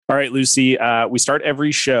All right, Lucy, we start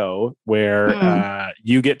every show where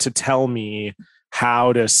you get to tell me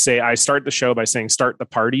how to say. I start the show by saying, start the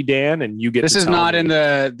party, Dan, and you get this to is tell not me. in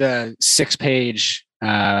the 6-page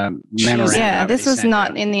memorandum. Yeah, this was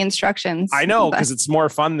not in the instructions. I know, because it's more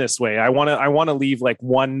fun this way. I want to leave like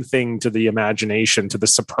one thing to the imagination, to the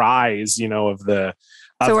surprise, of the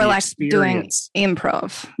So we're like experience. doing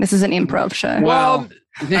improv. This is an improv show. Well,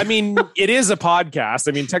 I mean, it is a podcast.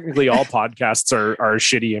 I mean, technically all podcasts are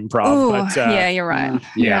shitty improv. Ooh, but, yeah, you're right.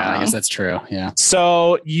 Yeah, I guess that's true. Yeah.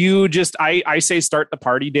 So you just, I say start the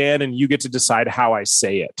party, Dan, and you get to decide how I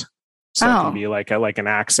say it. So it can be like an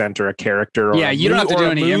accent or a character. Or yeah, you don't have to do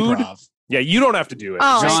any improv. Yeah, you don't have to do it.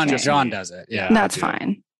 Oh, John does it. Yeah, that's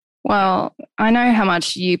fine. Well, I know how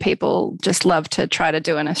much you people just love to try to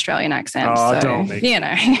do an Australian accent. Oh, so, don't make me do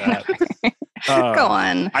that. Go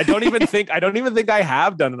on. I don't even think I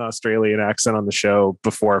have done an Australian accent on the show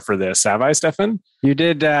before for this. Have I, Stefan? You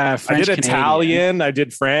did French, I did Canadian. Italian. I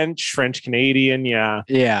did French Canadian. Yeah.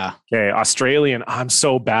 Yeah. Okay. Australian. I'm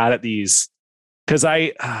so bad at these because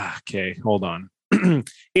okay, hold on.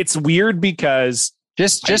 It's weird because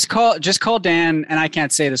just call Dan, and I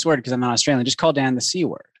can't say this word because I'm not Australian. Just call Dan the C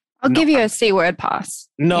word. I'll give you a C word pass.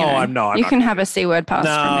 No, I'm not. You can have a C word pass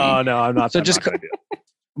from me. No, I'm not. So just not gonna do it.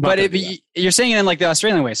 But you're saying it in like the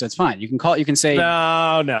Australian way, so it's fine. You can say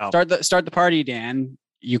no. Start the party, Dan.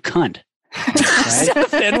 You cunt. Right?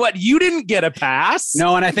 Then what? You didn't get a pass?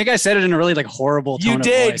 No, and I think I said it in a really like horrible tone. You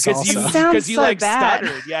did because you like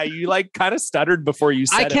stuttered. Yeah, you like kind of stuttered before you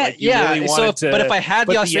said I can't. it. Like you really wanted to but if I had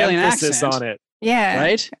the Australian emphasis accent on it, yeah,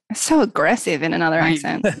 right? So aggressive in another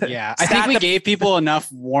accent. Yeah, I think we gave people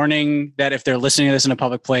enough warning that if they're listening to this in a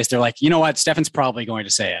public place, they're like, you know what, Stefan's probably going to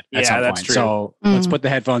say it at some that's point. true. So let's put the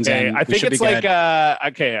headphones in. I think it's like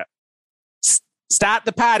okay. Start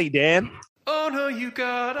the party, Dan. Oh no, you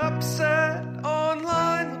got upset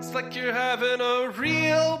online. Looks like you're having a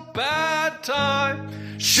real bad time.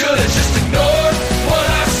 Should've just ignored what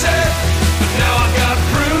I said, but now I've got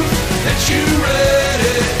proof that you read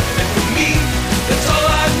it. And for me, that's all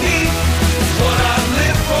I need. It's what I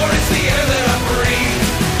live for, it's the air that I breathe.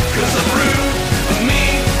 'Cause I'm rude, I'm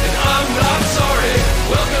mean, and I'm not sorry.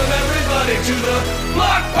 Welcome everybody to the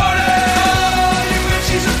block party. Oh, you bet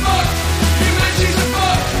she's a fuck. You bet she's a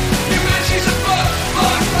fuck. You bet she's a fuck.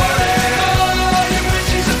 Block party. Oh, you bet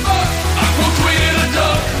she's a fuck. I quote tweeted a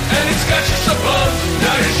dunk, and it's got you so bummed.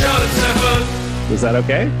 Now you're shouting 7. Is that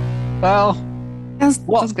okay? Well, That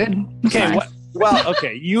was good. Okay. Well,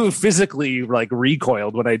 okay. You physically like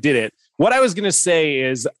recoiled when I did it. What I was going to say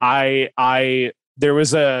is there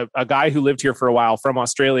was a guy who lived here for a while from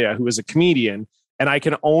Australia who was a comedian, and I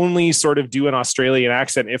can only sort of do an Australian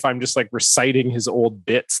accent if I'm just like reciting his old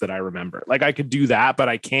bits that I remember. Like I could do that, but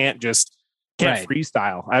I can't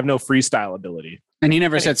freestyle. I have no freestyle ability. And he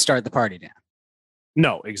never said start the party, Dan.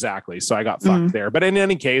 No, exactly. So I got fucked there. But in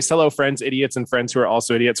any case, hello, friends, idiots, and friends who are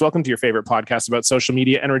also idiots. Welcome to your favorite podcast about social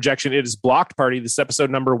media and rejection. It is Blocked Party. This is episode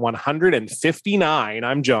number 159.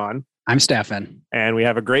 I'm John. I'm Stefan. And we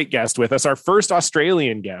have a great guest with us, our first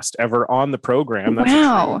Australian guest ever on the program. That's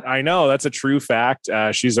wow. I know, that's a true fact.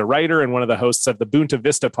 She's a writer and one of the hosts of the Bunta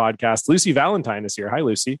Vista podcast. Lucy Valentine is here. Hi,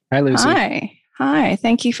 Lucy. Hi, Lucy. Hi.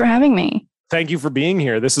 Thank you for having me. Thank you for being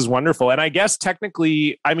here. This is wonderful. And I guess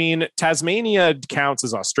technically, I mean, Tasmania counts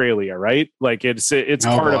as Australia, right? Like it's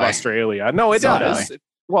part of Australia. No, it does.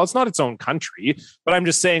 Well, it's not its own country, but I'm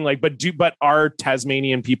just saying like, but are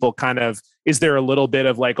Tasmanian people kind of, is there a little bit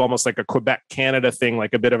of like, almost like a Quebec, Canada thing,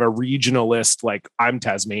 like a bit of a regionalist, like I'm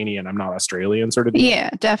Tasmanian, I'm not Australian sort of deal? Yeah,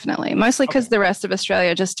 definitely. Mostly because the rest of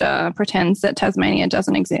Australia just pretends that Tasmania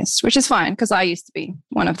doesn't exist, which is fine because I used to be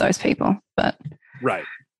one of those people, but. Right.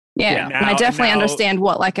 Yeah, and I definitely understand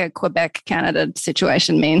what like a Quebec, Canada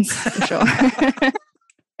situation means for sure.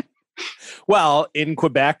 Well, in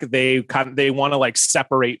Quebec, they want to like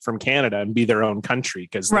separate from Canada and be their own country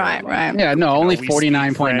because right. Yeah, no, only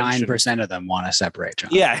 49.9% of them want to separate. John.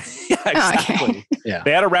 Yeah, exactly. Okay. Yeah,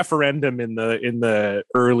 they had a referendum in the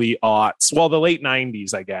early aughts. Well, the late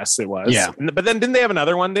 90s, I guess it was. Yeah, but then didn't they have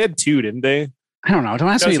another one? They had two, didn't they? I don't know. Don't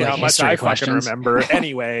ask me like how much history I questions. fucking remember.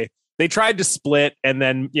 Anyway, they tried to split, and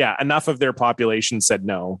then enough of their population said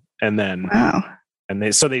no, and then and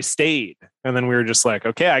they stayed, and then we were just like,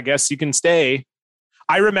 okay, I guess you can stay.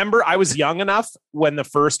 I remember I was young enough when the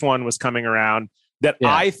first one was coming around that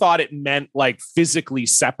I thought it meant like physically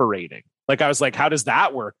separating. Like I was like, how does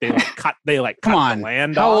that work? They like cut the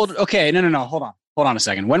land How off. old? Okay, no. Hold on a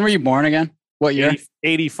second. When were you born again? What year?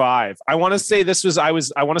 85. I want to say I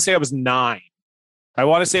want to say I was 9. I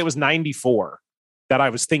want to say it was 94 that I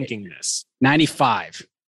was thinking this. 95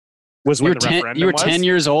 was when the referendum you were was? 10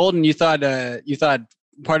 years old and you thought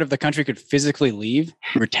part of the country could physically leave?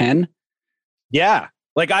 You were 10? Yeah.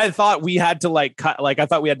 Like I thought we had to like cut. Like I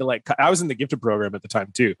thought we had to like cut. I was in the gifted program at the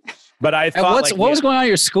time too, but I And thought what was going on at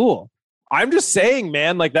your school? I'm just saying,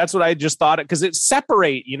 man. Like that's what I just thought it because it's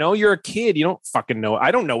separate. You know, you're a kid. You don't fucking know.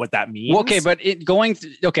 I don't know what that means. Well, okay, but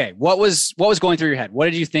what was going through your head? What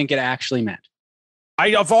did you think it actually meant?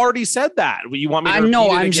 I've already said that. You want me to?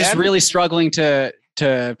 I'm just really struggling to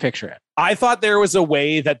picture it. I thought there was a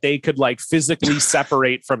way that they could like physically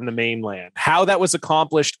separate from the mainland. How that was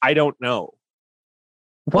accomplished, I don't know.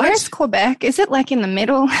 Where's Quebec? Is it like in the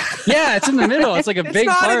middle? Yeah, it's in the middle. It's like a big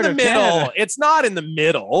part of Canada. It's not in the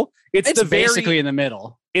middle. It's basically in the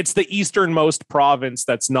middle. It's the easternmost province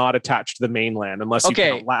that's not attached to the mainland, unless you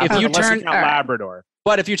count Labrador.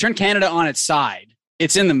 But if you turn Canada on its side,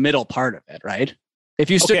 it's in the middle part of it, right?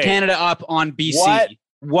 If you stood Canada up on BC,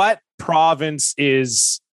 what province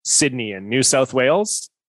is Sydney in? New South Wales?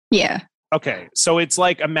 Yeah. Okay, so it's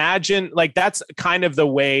like imagine like that's kind of the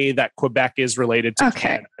way that Quebec is related to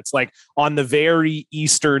Canada. It's like on the very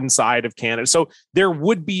eastern side of Canada. So there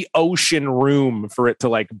would be ocean room for it to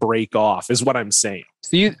like break off is what I'm saying.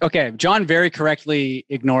 So John very correctly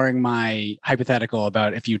ignoring my hypothetical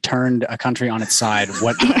about if you turned a country on its side,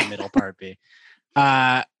 what would the middle part be?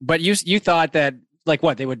 But you thought that like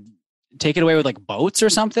what they would take it away with like boats or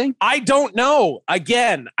something? I don't know.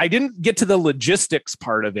 Again, I didn't get to the logistics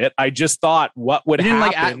part of it. I just thought what would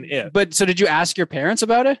happen if. But so did you ask your parents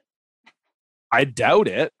about it? I doubt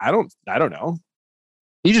it. I don't know.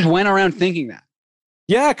 You just went around thinking that.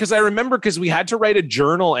 Yeah, because I remember we had to write a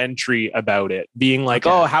journal entry about it, being like,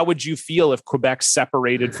 "Oh, how would you feel if Quebec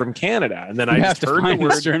separated from Canada?" And then I just heard the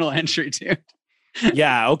word journal entry too.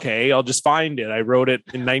 Yeah, okay, I'll just find it. I wrote it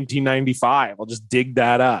in 1995. I'll just dig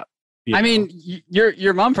that up. I mean,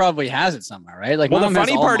 your mom probably has it somewhere, right? Like, well, the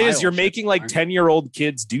funny part is you're making like 10-year-old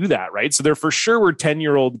kids do that, right? So there for sure were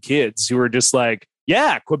 10-year-old kids who were just like,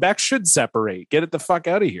 yeah, Quebec should separate. Get it the fuck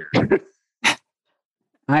out of here.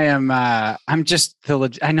 I'm just,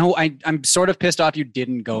 I know I'm sort of pissed off you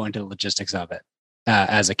didn't go into the logistics of it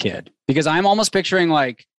as a kid, because I'm almost picturing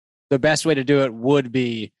like the best way to do it would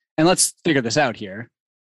be, and let's figure this out here.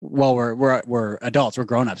 Well, we're adults, we're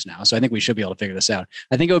grown-ups now, so I think we should be able to figure this out.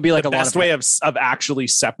 I think it would be like the best way of actually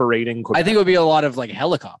separating Quebec. I think it would be a lot of like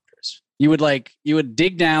helicopters. You would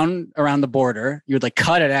dig down around the border, you would like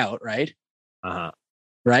cut it out, right?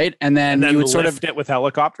 Right, and then you would sort of it with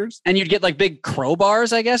helicopters, and you'd get like big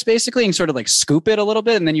crowbars, I guess, basically, and sort of like scoop it a little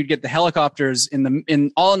bit, and then you'd get the helicopters in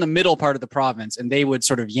the middle part of the province, and they would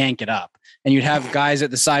sort of yank it up, and you'd have guys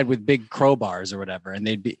at the side with big crowbars or whatever, and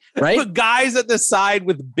they'd be right. Guys at the side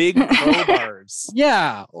with big crowbars,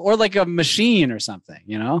 yeah, or like a machine or something,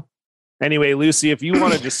 you know. Anyway, Lucy, if you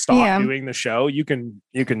want to just stop doing the show, you can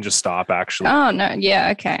just stop, actually. Oh, no.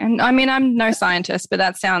 Yeah. Okay. I mean, I'm no scientist, but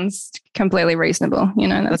that sounds completely reasonable. You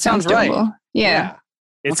know, that sounds doable. Right. Yeah.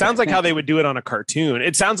 It sounds like how they would do it on a cartoon.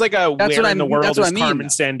 It sounds like where in the world is Carmen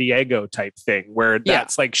Sandiego type thing, where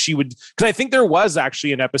that's like she would, because I think there was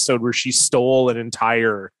actually an episode where she stole an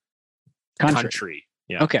entire country.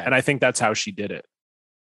 Yeah. Okay. And I think that's how she did it.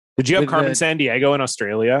 Did you have Carmen Sandiego in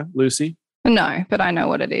Australia, Lucy? No, but I know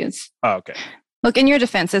what it is. Oh, okay. Look, in your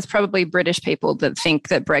defense, there's probably British people that think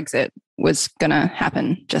that Brexit was going to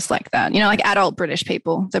happen just like that. You know, like adult British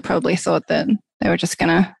people that probably thought that they were just going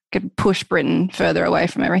to push Britain further away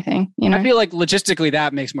from everything. You know, I feel like logistically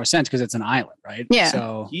that makes more sense because it's an island, right? Yeah.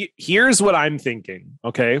 So here's what I'm thinking.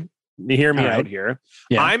 Okay. You hear me out here.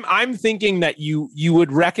 Yeah. I'm thinking that you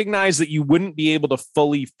would recognize that you wouldn't be able to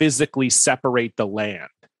fully physically separate the land.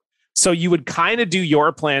 So you would kind of do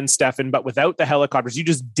your plan, Stefan, but without the helicopters, you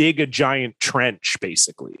just dig a giant trench,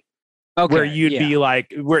 basically. Okay, where you'd be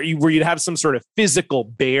like, where you'd have some sort of physical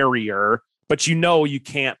barrier, but you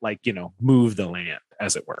can't move the land,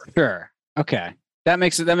 as it were. Sure. Okay. That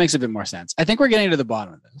makes a bit more sense. I think we're getting to the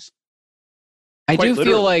bottom of this. I do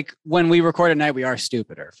feel like when we record at night, we are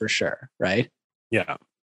stupider for sure, right? Yeah.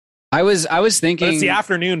 I was thinking, but it's the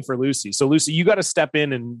afternoon for Lucy. So Lucy, you got to step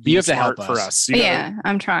in and be smart for us. Yeah,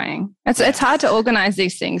 I'm trying. It's hard to organize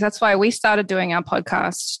these things. That's why we started doing our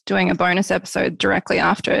podcast, doing a bonus episode directly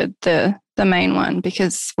after the main one,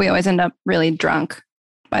 because we always end up really drunk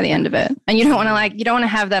by the end of it. And you don't want to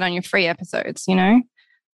have that on your free episodes, you know?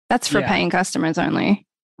 That's for paying customers only.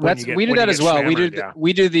 We do that as well.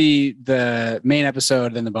 We do the main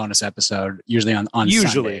episode, then the bonus episode, usually on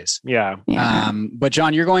Sundays. Yeah. But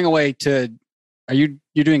John, you're going away to. You're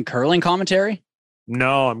doing curling commentary?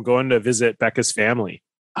 No, I'm going to visit Becca's family.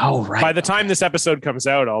 Oh, right. By the time this episode comes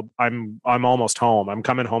out, I'm almost home. I'm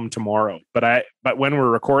coming home tomorrow. But when we're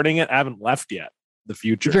recording it, I haven't left yet. The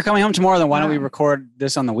future. If you're coming home tomorrow, then why don't we record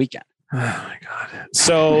this on the weekend? Oh my god.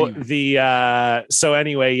 So so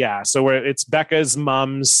anyway, yeah. So it's Becca's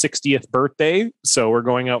mom's 60th birthday. So we're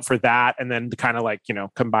going out for that, and then kind of like,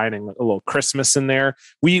 combining a little Christmas in there.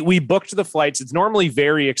 We booked the flights. It's normally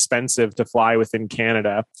very expensive to fly within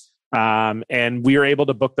Canada. And we were able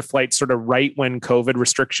to book the flight sort of right when COVID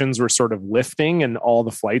restrictions were sort of lifting and all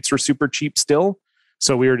the flights were super cheap still.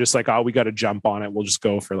 So we were just like, oh, we got to jump on it. We'll just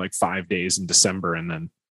go for like 5 days in December. And then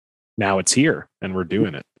now it's here and we're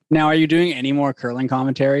doing it. Now, are you doing any more curling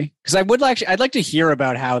commentary? Because I'd like to hear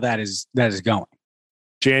about how that is going.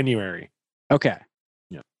 January. Okay.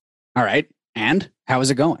 Yeah. All right. And how is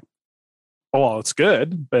it going? Oh, well, it's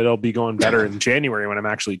good, but it'll be going better in January when I'm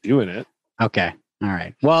actually doing it. Okay. All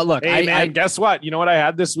right. Well, look, hey, man, guess what? You know what I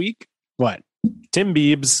had this week? What? Tim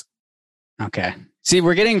Biebs. Okay. See,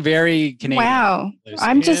 we're getting very Canadian. Wow.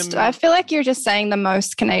 I feel like you're just saying the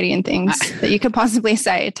most Canadian things that you could possibly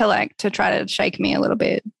say to try to shake me a little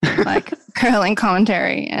bit, like curling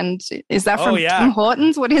commentary. And is that from Tim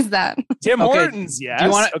Hortons? What is that? Tim Hortons, yes.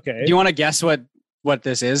 Do you want to guess what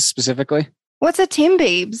this is specifically? What's a Tim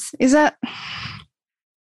Biebs? Is that?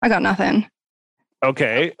 I got nothing.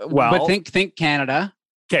 Okay. Well, but think Canada.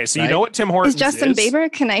 Okay, so right? You know what Tim Hortons is? Justin Bieber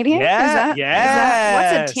Canadian? Yeah,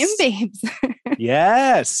 what's a Tim Biebs?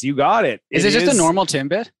 Yes, you got it. Is it just a normal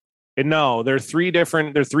Timbit? No, there are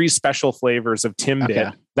three special flavors of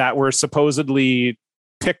Timbit that were supposedly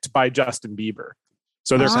picked by Justin Bieber.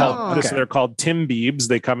 So they're called Tim Biebs.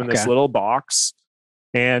 They come in this little box,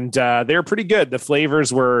 and they're pretty good. The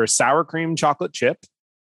flavors were sour cream chocolate chip,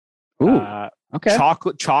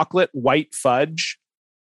 chocolate white fudge,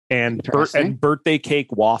 and birthday cake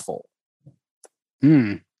waffle.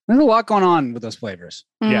 There's a lot going on with those flavors.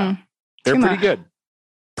 Yeah, they're pretty good.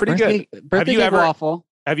 Good. Have you ever waffle?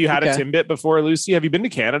 Have you had a Timbit before, Lucy? Have you been to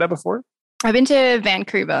Canada before? I've been to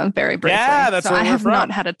Vancouver very briefly. Yeah, that's where I have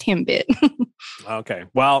not had a Timbit. Okay,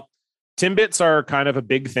 well, Timbits are kind of a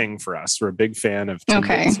big thing for us. We're a big fan of Timbits.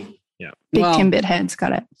 Okay. Yeah, big Timbit heads.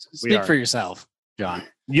 Got it. Speak for yourself, John.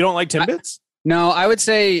 You don't like Timbits? No, I would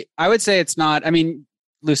say it's not. I mean,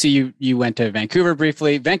 Lucy, you went to Vancouver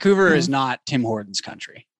briefly. Vancouver is not Tim Hortons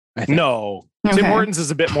country. I think. No, Tim Hortons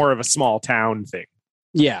is a bit more of a small town thing.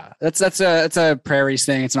 Yeah, it's a prairies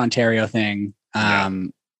thing. It's an Ontario thing.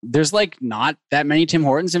 There's like not that many Tim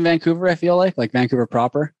Hortons in Vancouver. I feel like Vancouver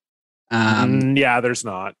proper. There's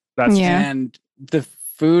not. And the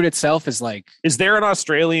food itself is like. Is there an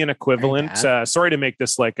Australian equivalent? Sorry to make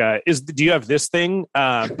this like do you have this thing?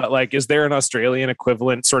 But like, is there an Australian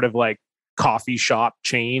equivalent sort of like coffee shop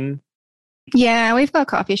chain? Yeah, we've got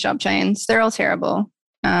coffee shop chains. They're all terrible.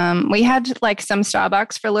 We had like some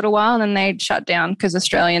Starbucks for a little while and then they shut down because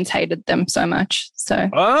Australians hated them so much. So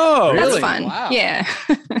really? That's fun. Wow. Yeah.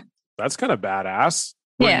 That's kind of badass.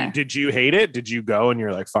 Did you hate it? Did you go and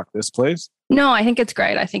you're like, fuck this place? No, I think it's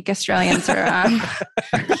great. I think Australians are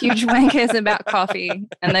huge wankers about coffee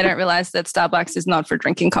and they don't realize that Starbucks is not for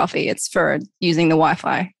drinking coffee. It's for using the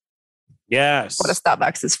Wi-Fi. Yes. What a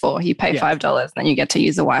Starbucks is for. You pay $5 and then you get to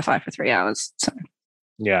use the Wi-Fi for 3 hours. So.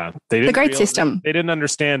 Yeah, it's a great system. They didn't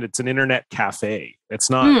understand it's an internet cafe. It's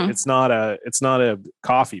not. It's not a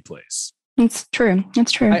coffee place. It's true.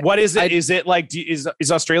 It's true. What is it? Is it like is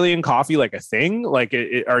Australian coffee like a thing? Like,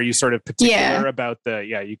 are you sort of particular about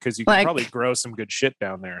the because you can probably grow some good shit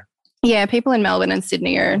down there. Yeah, people in Melbourne and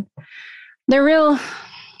Sydney they're real.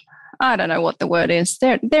 I don't know what the word is.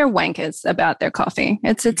 They're wankers about their coffee.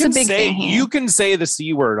 It's a big thing here. You can say the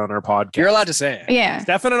C word on our podcast. You're allowed to say it. Yeah.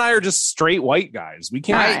 Stefan and I are just straight white guys. We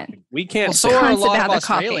can't. Right. We can't. Well, so are a lot of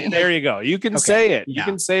Australians. There you go. You can say it. You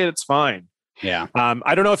can say it. It's fine. Yeah.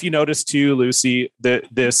 I don't know if you noticed too, Lucy.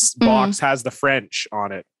 This box has the French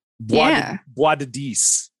on it. Bois de 10.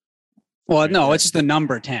 Well, no, it's just the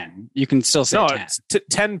number 10. You can still say 10. It's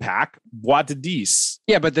 10 pack, Bois de 10.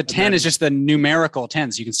 Yeah, but the 10 is just the numerical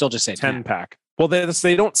 10, so you can still just say 10 pack. Well,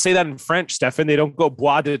 they don't say that in French, Stefan. They don't go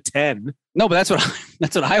Bois de 10. No, but that's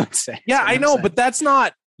what I would say. Yeah, I know, but that's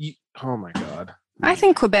not. Oh my God. I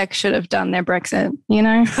think Quebec should have done their Brexit.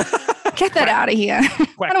 Get that out of here.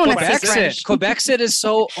 I don't want to speak French. Quebexit is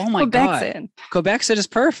so. Oh my God. Quebexit is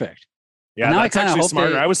perfect. Yeah, that's actually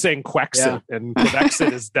smarter. I was saying Quexit, and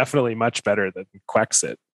Quebexit is definitely much better than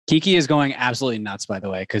Quexit. Kiki is going absolutely nuts, by the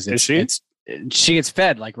way, because she gets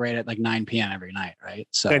fed like right at like 9 p.m. every night, right?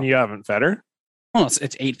 So and you haven't fed her? Well, it's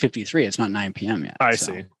 8:53. It's not 9 p.m. yet. I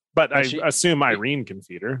see, but I assume Irene can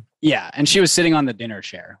feed her. Yeah, and she was sitting on the dinner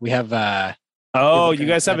chair. We have. You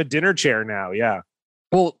guys have a dinner chair now, yeah.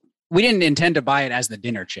 Well, we didn't intend to buy it as the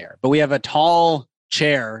dinner chair, but we have a tall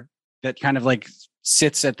chair that kind of like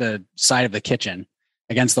sits at the side of the kitchen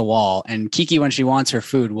against the wall. And Kiki, when she wants her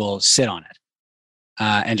food, will sit on it.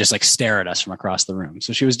 and just like stare at us from across the room.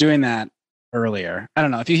 So she was doing that earlier. I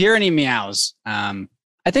don't know if you hear any meows.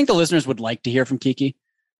 I think the listeners would like to hear from Kiki.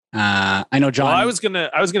 I know John. Well, I was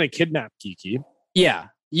gonna kidnap Kiki. Yeah,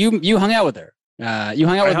 you hung out with her. You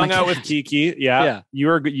hung out with. I hung out with Kiki. Yeah.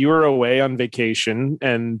 You were away on vacation,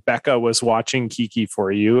 and Becca was watching Kiki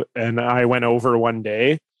for you. And I went over one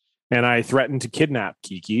day, and I threatened to kidnap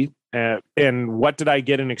Kiki. And what did I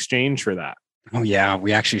get in exchange for that? Oh yeah,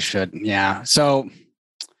 we actually should. Yeah. So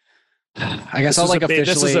I guess I'll like officially.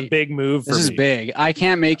 This is a big move. This is big. I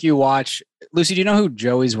can't make you watch. Lucy, do you know who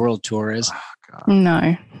Joey's World Tour is? Oh, God.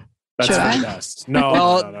 No. That's Should I? the best. No.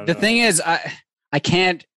 Well, no. the thing is, I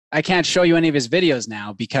can't show you any of his videos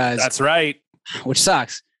now because That's right. which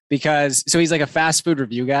sucks because so he's like a fast food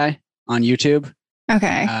review guy on YouTube.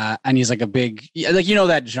 Okay. And he's like a big like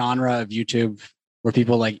that genre of YouTube where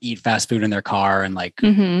people like eat fast food in their car and like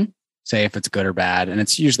say if it's good or bad, and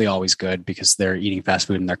it's usually always good because they're eating fast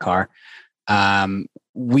food in their car. There's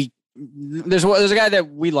a guy that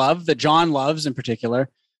we love, that John loves in particular.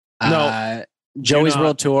 Joey's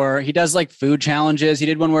World Tour. He does like food challenges. He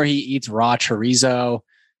did one where he eats raw chorizo.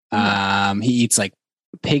 He eats like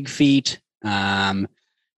pig feet.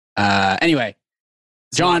 Anyway,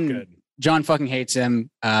 John fucking hates him.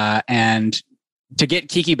 And to get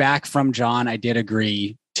Kiki back from John, I did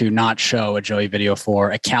agree to not show a Joey video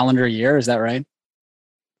for a calendar year. Is that right?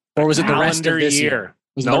 Or was it the rest of this year?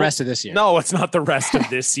 Was it the rest of this year? No, it's not the rest of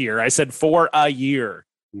this year. I said for a year.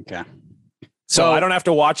 Okay. So I don't have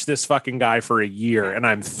to watch this fucking guy for a year, and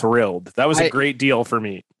I'm thrilled. That was a great deal for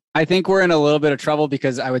me. I think we're in a little bit of trouble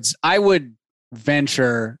because I would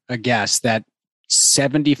venture a guess that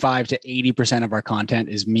 75 to 80% of our content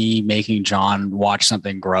is me making John watch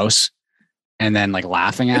something gross and then like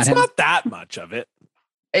laughing at him. It's not that much of it.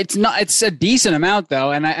 It's not. It's a decent amount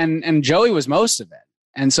though, and Joey was most of it.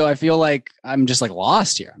 And so I feel like I'm just like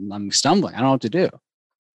lost here. I'm stumbling. I don't know what to do.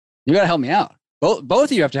 You got to help me out. Both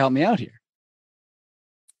of you have to help me out here.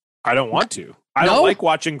 I don't want to. I don't like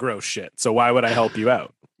watching gross shit. So why would I help you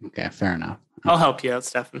out? Okay, fair enough. I'll help you out,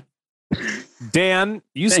 Stefan. Dan,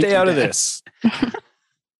 you stay out of this.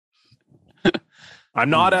 I'm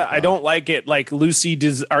not I don't like it. Like Lucy,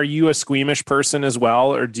 are you a squeamish person as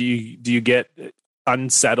well? Or do you get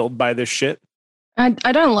unsettled by this shit? I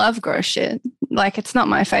don't love gross shit. Like it's not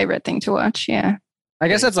my favorite thing to watch. Yeah. I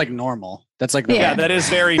guess that's like normal. That's like yeah, that is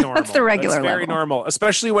very normal. That's the regular That's very level. normal,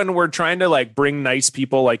 especially when we're trying to like bring nice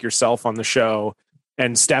people like yourself on the show.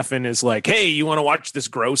 And Stefan is like, "Hey, you want to watch this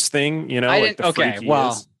gross thing?" You know, I like didn't. Okay,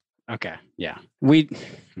 well, okay, yeah.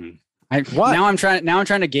 Now I'm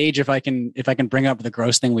trying to gauge if I can bring up the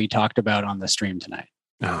gross thing we talked about on the stream tonight.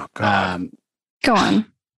 Oh God. Go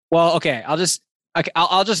on. Well, okay.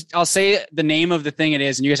 I'll say the name of the thing it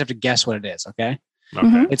is, and you guys have to guess what it is. Okay. Okay.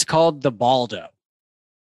 Mhm. It's called the Baldo.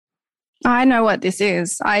 I know what this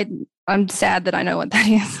is. I'm sad that I know what that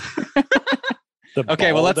is.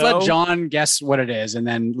 Okay, well, let's let Baldo? John guess what it is, and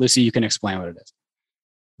then Lucy, you can explain what it is.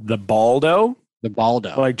 The Baldo, The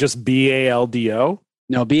Baldo. like just BALDO.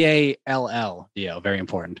 No, BALLDO. Very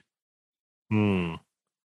important.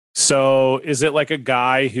 So is it like a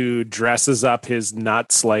guy who dresses up his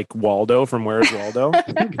nuts like Waldo from Where's Waldo?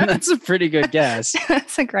 That's a pretty good guess.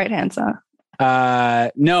 That's a great answer.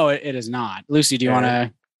 No, it is not. Lucy, do you want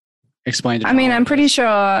to explain to I mean, John I'm what it pretty is? sure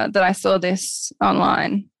that I saw this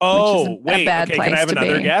online. Oh, which is wait. a bad Okay, place can I have to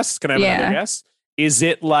another be. guess? Can I have another Yeah. guess? Is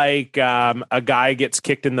it like a guy gets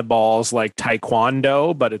kicked in the balls like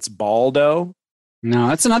Taekwondo, but it's Baldo? No,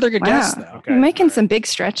 that's another good guess, Wow. though. Okay. You're making some big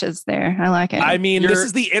stretches there. I like it. I mean, this You're-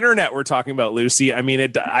 is the internet we're talking about, Lucy. I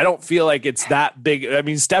mean, I don't feel like it's that big. I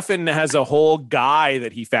mean, Stefan has a whole guy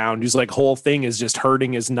that he found whose like whole thing is just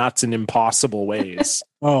hurting his nuts in impossible ways.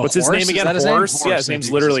 Oh, What's his Horse? name Is again? that his name? Horse? Yeah, his I name's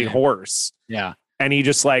think literally his name. Horse. Yeah. And he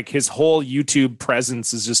just like his whole YouTube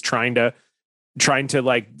presence is just trying to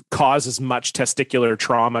like cause as much testicular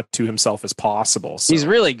trauma to himself as possible. So. He's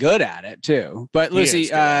really good at it, too. But He Lucy, is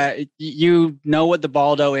good. you know what the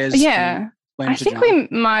Baldo is? yeah. Explain I it to think John.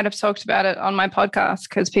 we might have talked about it on my podcast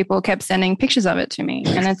because people kept sending pictures of it to me.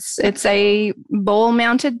 And it's a ball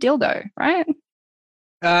mounted dildo, right?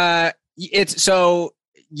 It's so,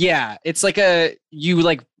 yeah, it's like you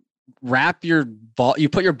like wrap your ball, you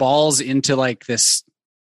put your balls into like this,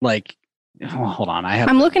 like, hold on.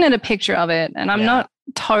 I'm looking at a picture of it and I'm Yeah. not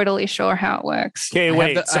totally sure how it works. Okay,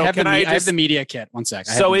 wait. So can I I have just the media kit. One sec.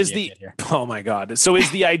 I have So the is media the kit here. oh my god. So is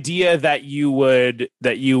the idea that you would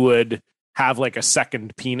have like a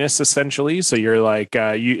second penis essentially? So you're like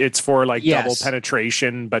it's for like Yes. double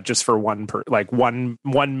penetration, but just for one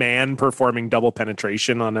man performing double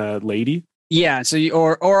penetration on a lady. Yeah. So you,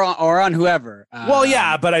 or on whoever. Well,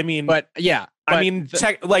 yeah, but I mean, but yeah, I mean,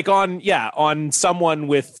 on someone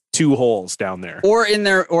with 2 holes down there. or in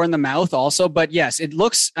the mouth also. But yes, it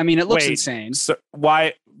looks Wait, insane. So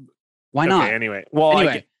why not? Okay, anyway. Well,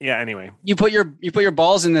 Anyway. anyway. You put your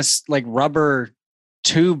balls in this like rubber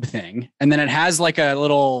tube thing, and then it has like a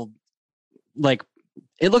little like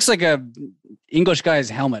it looks like a English guy's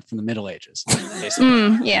helmet from the Middle Ages.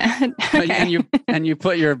 Yeah. Okay. and you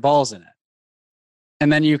put your balls in it,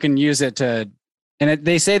 and then you can use it to. And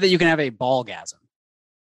they say that you can have a ballgasm.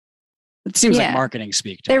 It seems like marketing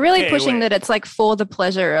speak. They're really pushing that it's like for the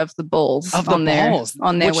pleasure of the balls on their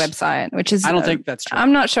website, which is I don't think that's true.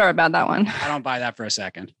 I'm not sure about that one. I don't buy that for a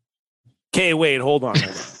second. Okay, wait, hold on.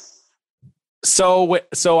 So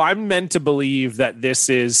I'm meant to believe that this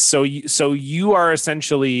is so you are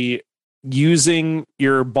essentially using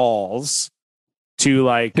your balls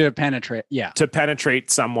to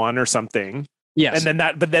penetrate someone or something. Yes. And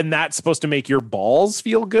then that's supposed to make your balls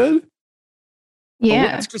feel good?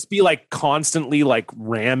 Yeah. Let's just be like constantly like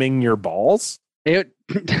ramming your balls. It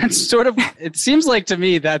seems like to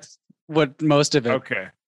me that's what most of it. Okay.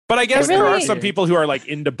 But I guess there are some people who are like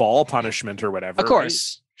into ball punishment or whatever. Of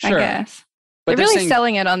course. Right? Sure. I guess. But they're really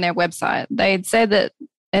selling it on their website. They'd say that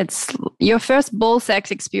it's your first ball sex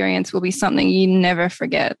experience will be something you never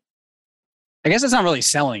forget. I guess it's not really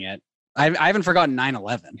selling it. I haven't forgotten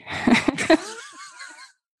 9/11.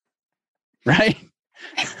 Right?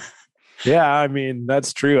 Yeah, I mean,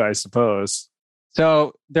 that's true, I suppose.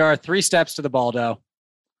 So there are 3 steps to the baldo.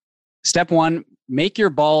 Step 1, make your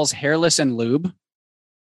balls hairless and lube.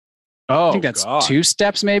 Oh, I think that's 2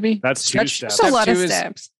 steps, maybe. That's 2 steps. That's a lot of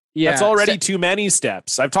steps. Yeah, that's already too many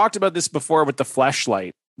steps. I've talked about this before with the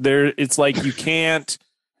fleshlight. It's like you can't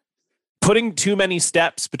putting too many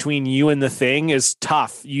steps between you and the thing is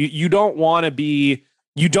tough. You don't want to be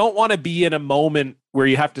in a moment where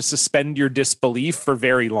you have to suspend your disbelief for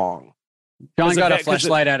very long. John got a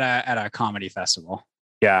fleshlight at a comedy festival.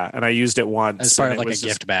 Yeah, and I used it once as part of like a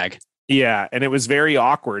gift bag. Yeah, and it was very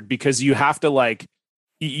awkward because you have to like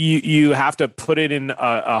you have to put it in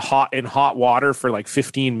hot water for like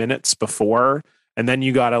 15 minutes before, and then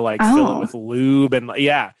you got to like fill it with lube and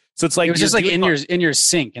So it's like it was just like in your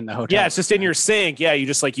sink in the hotel. Yeah, it's just in your sink. Yeah, you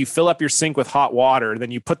just like you fill up your sink with hot water,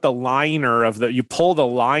 then you put you pull the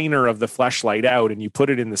liner of the fleshlight out and you put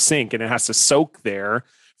it in the sink, and it has to soak there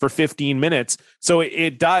for 15 minutes. So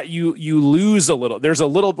you lose a little. There's a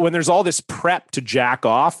little when there's all this prep to jack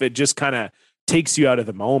off, it just kind of takes you out of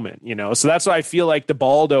the moment, you know. So that's why I feel like the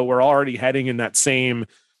baldo, we're already heading in that same.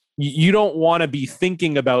 You don't want to be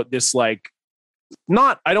thinking about this like.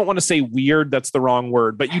 I don't want to say weird, that's the wrong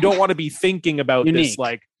word, but you don't want to be thinking about this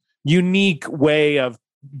like unique way of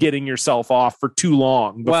getting yourself off for too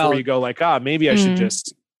long before you go like, maybe I should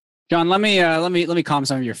just. John, let me calm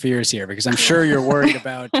some of your fears here, because I'm sure you're worried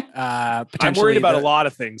about potentially. I'm worried about a lot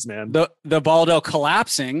of things, man. The baldo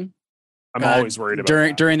collapsing. I'm always worried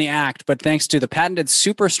about during the act, but thanks to the patented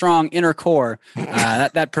super strong inner core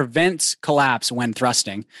that prevents collapse when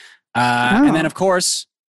thrusting, and then of course.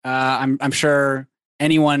 I'm sure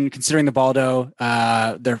anyone considering the baldo,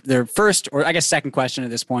 their first or I guess second question at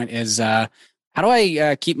this point is, how do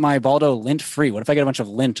I keep my baldo lint free? What if I get a bunch of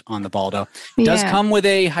lint on the baldo? It does come with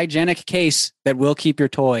a hygienic case that will keep your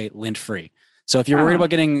toy lint free. So if you're worried about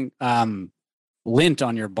getting lint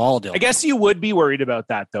on your baldo, I guess you would be worried about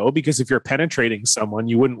that though, because if you're penetrating someone,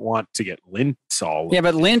 you wouldn't want to get lint all over. Yeah,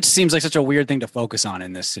 but lint seems like such a weird thing to focus on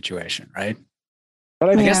in this situation, right? But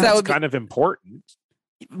I guess that would kind of important.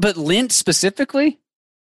 But lint specifically,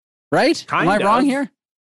 right? Am I wrong here?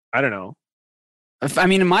 I don't know. I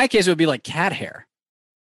mean, in my case, it would be like cat hair,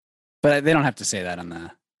 but they don't have to say that in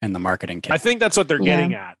the marketing kit. I think that's what they're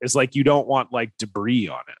getting at. Is like you don't want like debris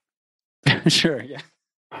on it. Sure, yeah.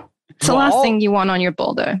 It's the last thing you want on your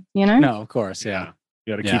baldo, you know? No, of course, yeah.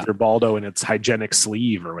 You got to keep your baldo in its hygienic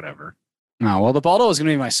sleeve or whatever. No, well, the baldo is going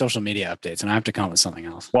to be my social media updates, and I have to come up with something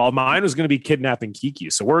else. Well, mine was going to be kidnapping Kiki,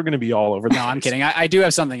 so we're going to be all over. No, I'm kidding. I do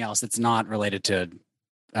have something else that's not related to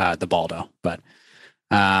the baldo, but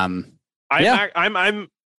I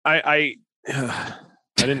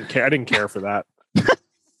didn't care for that.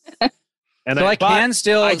 And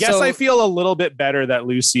so I guess I feel a little bit better that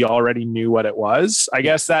Lucy already knew what it was. I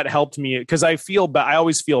guess that helped me because I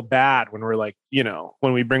always feel bad when we're like, you know,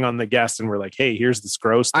 when we bring on the guest and we're like, hey, here's this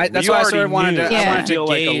gross thing. That's why I sort of wanted to gauge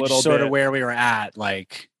like a little sort bit. of where we were at.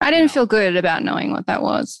 Like, I didn't feel good about knowing what that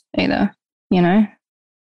was either. You know,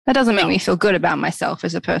 that doesn't make me feel good about myself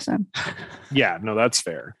as a person. Yeah, no, that's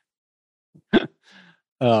fair.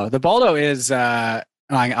 The baldo is.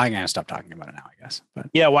 I'm gonna stop talking about it now, I guess. But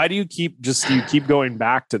Yeah, why do you keep going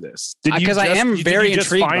back to this? Because I am very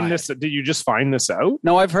intrigued by this. Did you just find this out?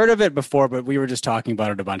 no, I've heard of it before, but we were just talking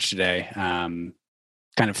about it a bunch today, kind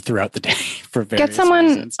of throughout the day for various Get someone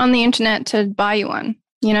reasons. on the internet to buy you one.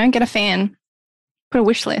 You know, get a fan. Put a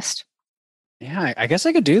wish list. Yeah, I guess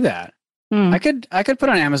I could do that. Hmm. I could put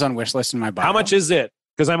an Amazon wish list in my bio. How much is it?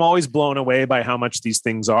 Because I'm always blown away by how much these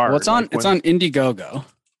things are. Well, it's on Like when- Indiegogo.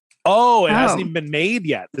 Oh, it hasn't Oh. even been made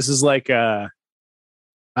yet. This is like isn't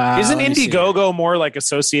let me see. Indiegogo more like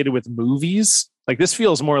associated with movies? Like this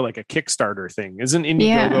feels more like a Kickstarter thing. Isn't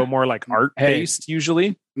Indiegogo Yeah. more like art based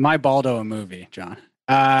usually? My Baldo a movie, John.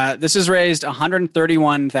 This has raised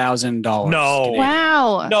 $131,000. No.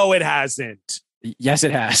 Wow. No, it hasn't. Yes,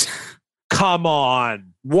 it has. Come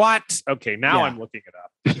on. What? Okay, now Yeah. I'm looking it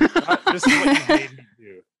up. This is what you made me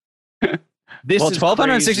do. This Well, is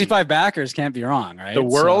 1,265 backers can't be wrong, right? crazy. The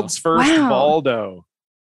world's first Wow. Baldo.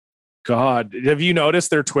 God, have you noticed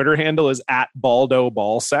their Twitter handle is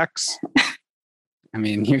 @BaldoBallsex? So, I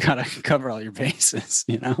mean, you got to cover all your bases,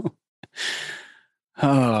 you know?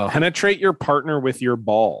 Oh, Penetrate your partner with your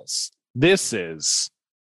balls. This is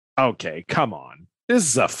okay. Come on. This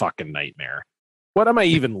is a fucking nightmare. What am I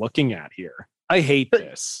even looking at here? I hate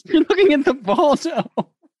this. you're looking at the Baldo.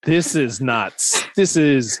 This is nuts. This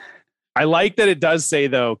is. I like that it does say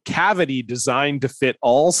though cavity designed to fit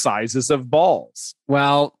all sizes of balls.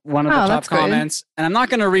 Well, one of the Oh, top that's good. comments, and I'm not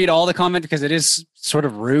going to read all the comment because it is sort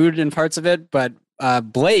of rude in parts of it, but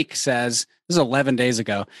Blake says, this is 11 days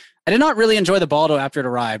ago, I did not really enjoy the Baldo after it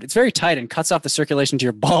arrived. It's very tight and cuts off the circulation to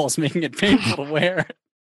your balls, making it painful to wear.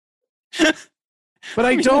 But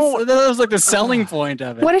I don't. That was like the selling point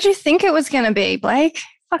of it. What did you think it was going to be, Blake?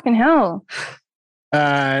 Fucking hell.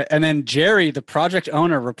 And then Jerry, the project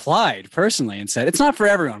owner, replied personally and said, it's not for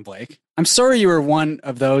everyone, Blake. I'm sorry you were one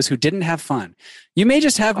of those who didn't have fun. You may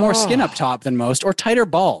just have more skin up top than most or tighter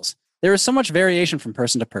balls. There is so much variation from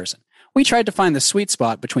person to person. We tried to find the sweet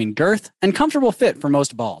spot between girth and comfortable fit for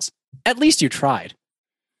most balls. At least you tried.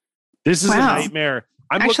 This is Wow. a nightmare.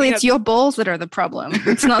 Actually, it's your balls that are the problem.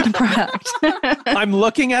 It's not the product. I'm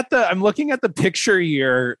looking at the picture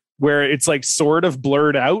here where it's like sort of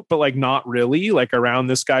blurred out, but like not really, like around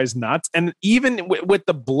this guy's nuts. And even with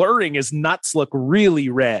the blurring, his nuts look really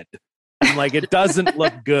red. And like it doesn't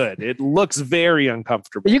look good. It looks very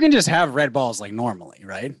uncomfortable. But you can just have red balls like normally,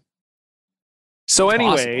 right? So It's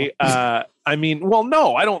anyway, I mean, well,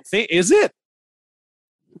 no, I don't think is it?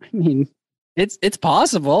 I mean, it's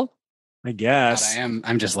possible. I God, guess.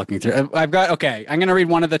 I'm just looking through. I'm going to read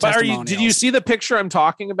one of the But testimonials. did you see the picture I'm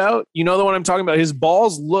talking about? You know the one I'm talking about? His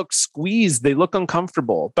balls look squeezed. They look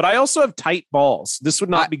uncomfortable. But I also have tight balls. This would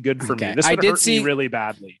not be good for okay. me. This I would did hurt see- me really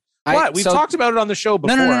badly. I- What? We've so- talked about it on the show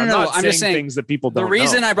before. no, I'm not I'm just saying, things that people don't The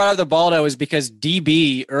reason know. I brought up the Baldo is because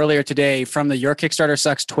DB earlier today from the Your Kickstarter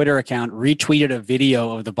Sucks Twitter account retweeted a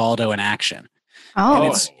video of the Baldo in action. And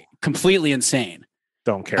Oh, it's completely insane.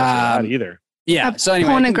 don't care for that Um, either. Yeah. a So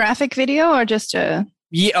anyway. pornographic video or just a?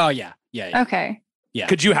 Yeah. Oh, yeah. Yeah. Okay,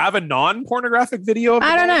 Could you have a non-pornographic video of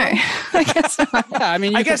I don't Baldo? know. I guess not. Yeah. I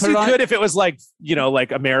mean, I guess put you it on- could if it was like, you know,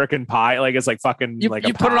 like American Pie, like it's like fucking You, like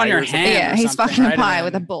you a put it on pie your or something. hand. Yeah, or he's something, fucking right? a pie And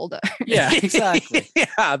with a then- boulder. Yeah, exactly.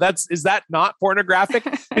 Yeah, is that not pornographic?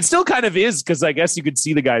 It still kind of is because I guess you could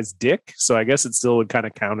see the guy's dick, so I guess it still would kind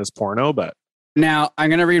of count as porno. But Now I'm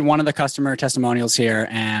going to read one of the customer testimonials here,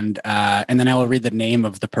 and then I will read the name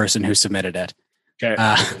of the person who submitted it. okay,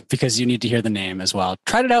 Because you need to hear the name as well.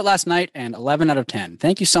 Tried it out last night and 11 out of 10.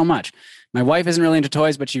 Thank you so much. My wife isn't really into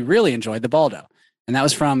toys, but she really enjoyed the Baldo. And that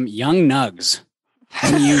was from Young Nugs.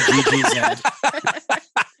 Nuggz.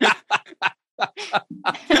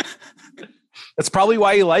 that's probably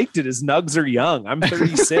why he liked it. His nugs are young. I'm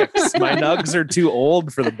 36. My nugs are too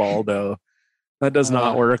old for the Baldo. That does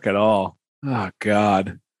not work at all. Oh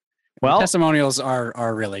God. Well, Testimonials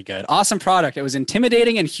are really good. Awesome product. It was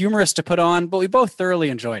intimidating and humorous to put on, but we both thoroughly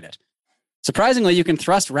enjoyed it. Surprisingly, you can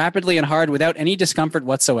thrust rapidly and hard without any discomfort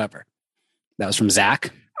whatsoever. That was from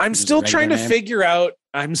Zach. I'm His still trying to regular name. figure out.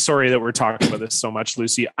 I'm sorry that we're talking about this so much,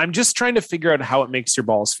 Lucy. I'm just trying to figure out how it makes your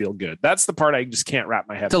balls feel good. That's the part I just can't wrap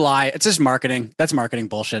my head It's a lie. It's just marketing. That's marketing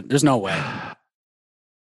bullshit. There's no way.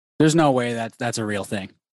 There's no way that that's a real thing.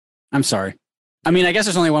 I'm sorry. I mean, I guess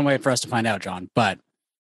there's only one way for us to find out, John. But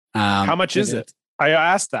How much is it? I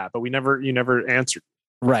asked that, but you never answered.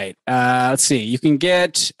 Right. Let's see. You can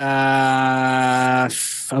get a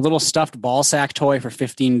little stuffed ball sack toy for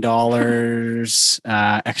 $15.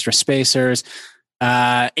 Extra spacers.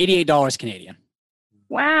 $88 Canadian.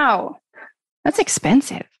 Wow, that's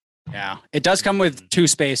expensive. Yeah. It does come with 2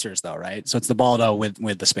 spacers though, right? So it's the Baldo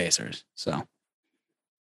with the spacers. So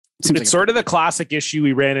Seems It's sort of the classic issue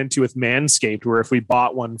we ran into with Manscaped, where if we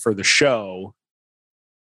bought one for the show,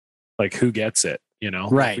 like who gets it? You know,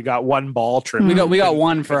 Right. Like we got one ball trim. we got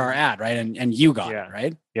one for our ad, right? And you got Yeah. it,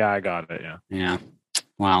 right? Yeah, I got it. Yeah. Yeah.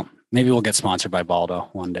 Wow. Maybe we'll get sponsored by Baldo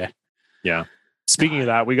one day. Yeah. Speaking of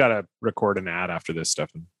that, we got to record an ad after this,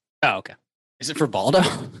 Stefan. Oh, okay. Is it for Baldo?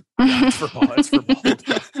 Yeah, it's for Baldo.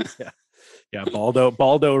 Yeah. Yeah.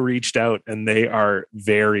 Baldo reached out and they are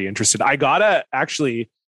very interested. I gotta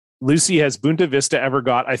actually, Lucy, has Bunta Vista ever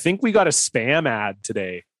got, I think we got a spam ad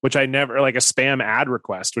today, which I never, like a spam ad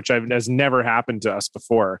request, which has never happened to us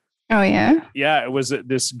before. Oh, yeah. Yeah. It was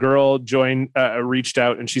this girl reached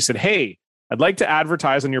out and she said, "Hey, I'd like to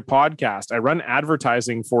advertise on your podcast. I run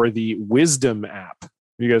advertising for the Wisdom app." Have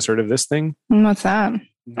you guys heard of this thing? What's that?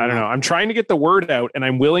 I don't know. I'm trying to get the word out and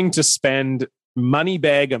I'm willing to spend money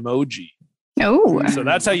bag emoji. Oh, So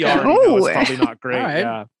that's how you already know it's Oh. probably not great. All right.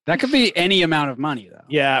 Yeah. That could be any amount of money, though.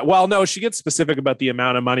 Yeah. Well, no, she gets specific about the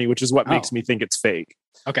amount of money, which is what Oh. makes me think it's fake.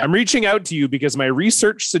 Okay. I'm reaching out to you because my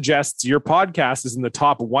research suggests your podcast is in the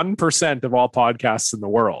top 1% of all podcasts in the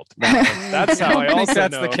world. Now, that's how I don't think also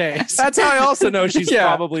that's know. the case. That's how I also know she's Yeah.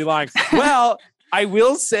 probably lying. Well, I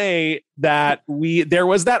will say that there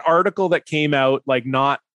was that article that came out like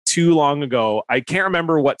not too long ago. I can't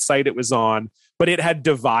remember what site it was on, but it had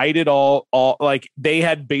divided all like they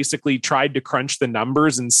had basically tried to crunch the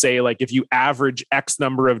numbers and say like if you average X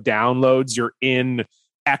number of downloads, you're in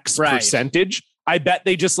X Right. percentage. I bet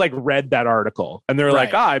they just like read that article and they're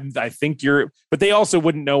like, Right. I think you're, but they also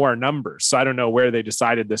wouldn't know our numbers. So I don't know where they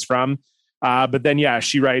decided this from. But then, yeah,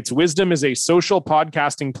 she writes, Wisdom is a social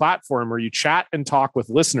podcasting platform where you chat and talk with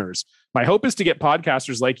listeners. My hope is to get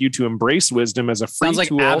podcasters like you to embrace Wisdom as a free Sounds like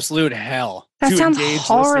tool absolute hell. that to sounds engage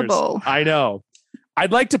horrible. listeners. I know.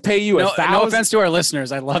 I'd like to pay you No, $1,000. no offense to our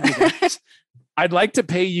listeners. I love you guys. I'd like to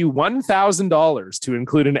pay you $1,000 to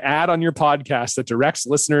include an ad on your podcast that directs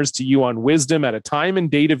listeners to you on Wisdom at a time and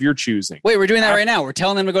date of your choosing. Wait, we're doing that right now. We're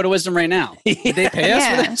telling them to go to Wisdom right now. Did they pay us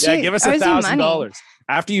for Yeah. this? Yeah, She give us owes you $1,000. money.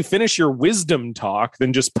 After you finish your Wisdom talk,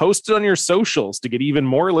 then just post it on your socials to get even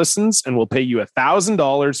more listens, and we'll pay you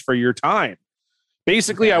 $1,000 for your time.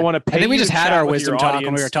 Basically, I want to pay. I think we you just to had chat our with Wisdom your talk when we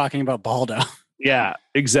audience. were talking about Baldo. Yeah,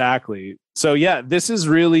 exactly. So yeah, this is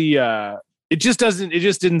really it just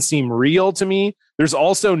didn't seem real to me. There's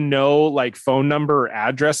also no like phone number or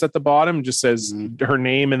address at the bottom. It just says her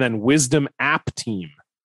name and then Wisdom app team.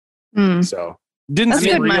 Mm. So didn't That's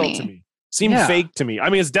seem good real money. to me. Seemed Yeah. fake to me. I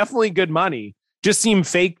mean, it's definitely good money. Just seemed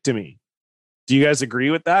fake to me. Do you guys agree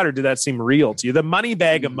with that, or did that seem real to you? The money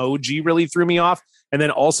bag emoji really threw me off, and then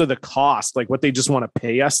also the cost, like what they just want to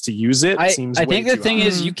pay us to use it. I seems. think way the too thing high.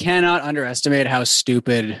 is you cannot underestimate how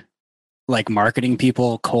stupid like marketing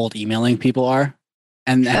people, cold emailing people are.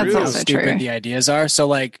 And That's how also stupid true. the ideas are. So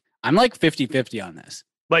like I'm like 50-50 on this.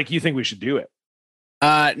 like you think we should do it.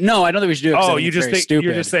 No, I don't think we should do it. 'cause I Oh, think you it's just very think stupid.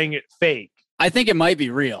 you're just saying it fake. I think it might be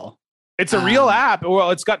real. It's a real app.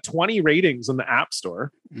 Well, it's got 20 ratings on the App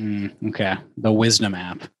Store. Okay. The Wisdom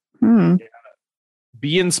app. Hmm.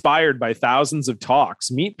 Be inspired by thousands of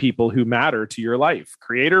talks. Meet people who matter to your life.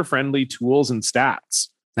 Creator-friendly tools and stats.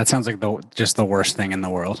 That sounds like just the worst thing in the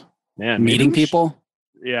world. Man, Meeting maybe we people,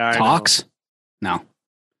 should- Yeah, I know. talks. No,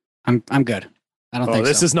 I'm good. I don't Oh, think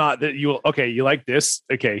this so. is not that you. Okay, you like this?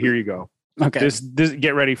 Okay, here you go. Okay. This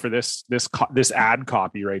get ready for this ad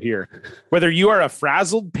copy right here. Whether you are a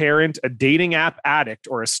frazzled parent, a dating app addict,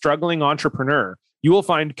 or a struggling entrepreneur, you will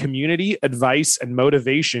find community, advice, and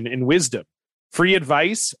motivation in Wisdom. Free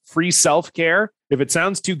advice, free self-care. If it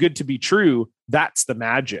sounds too good to be true, that's the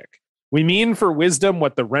magic. We mean for Wisdom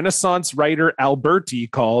what the Renaissance writer Alberti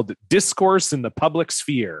called discourse in the public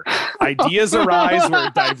sphere. Ideas arise where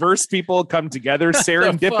diverse people come together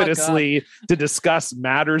serendipitously to discuss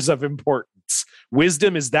matters of importance.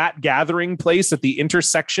 Wisdom is that gathering place at the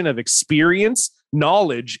intersection of experience,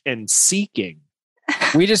 knowledge, and seeking.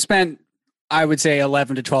 We just spent, I would say,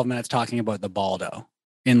 11 to 12 minutes talking about the Baldo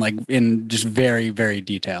in just very, very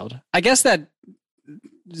detailed. I guess that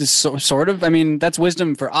is sort of, I mean, that's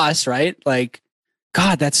Wisdom for us, right? Like,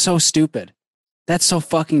 God, that's so stupid. That's so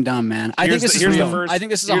fucking dumb, man. I think this is real. I think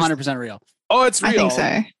this is 100% real. Oh, it's real. I think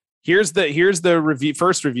so. Here's the review.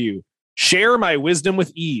 First review. Share my wisdom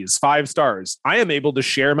with ease. 5 stars. I am able to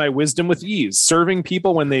share my wisdom with ease, serving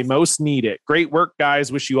people when they most need it. Great work,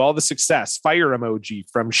 guys. Wish you all the success. Fire emoji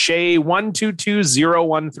from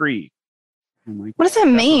Shay122013. What does that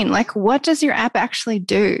mean? Like, what does your app actually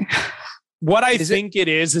do? What I think it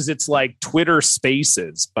is it's like Twitter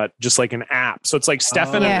Spaces, but just like an app. So it's like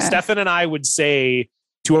Stefan and I would say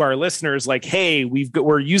to our listeners, like, hey,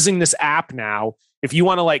 we're using this app now. If you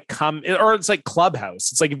want to like come, or it's like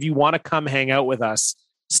Clubhouse. It's like if you want to come hang out with us,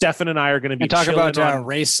 Stefan and I are going to be And talk about chilling on-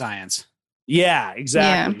 race science. Yeah,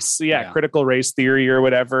 exactly. Yeah. So Yeah. critical race theory or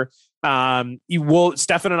whatever.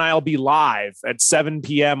 Stefan and I will be live at 7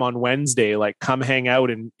 p.m. on Wednesday. Like, come hang out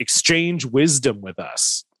and exchange wisdom with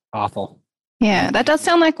us. Awful. Yeah, that does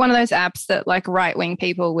sound like one of those apps that like right-wing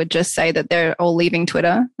people would just say that they're all leaving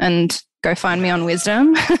Twitter and go find me on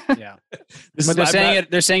Wisdom. Yeah. This But is they're saying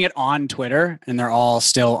it. They're saying it on Twitter, and they're all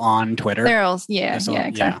still on Twitter. They're all, yeah, That's all- yeah, yeah.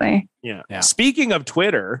 exactly. Yeah. Yeah. Speaking of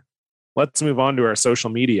Twitter, let's move on to our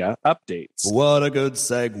social media updates. What a good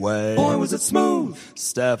segue. Boy, was it smooth.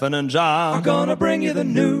 Stefan and John are gonna bring you the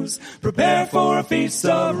news. Prepare for a feast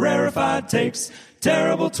of rarefied takes.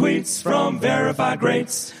 Terrible tweets from verified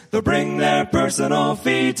greats. They'll bring their personal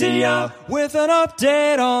feed to ya with an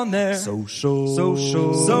update on their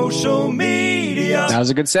social media. That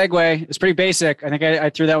was a good segue. It's pretty basic. I think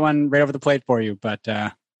I threw that one right over the plate for you. But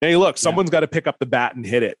Hey, look, someone's got to pick up the bat and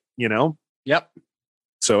hit it, you know? yep.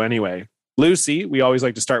 So anyway, Lucy, we always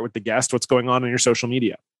like to start with the guest. What's going on your social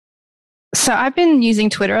media? So I've been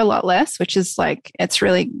using Twitter a lot less, which is like, it's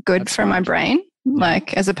really good That's for my smart. brain,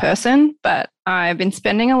 like as a person. But I've been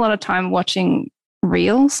spending a lot of time watching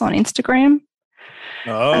reels on Instagram. I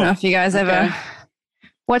don't know if you guys ever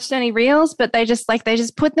watched any reels, but they just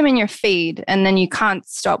put them in your feed and then you can't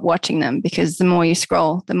stop watching them because the more you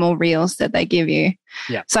scroll, the more reels that they give you.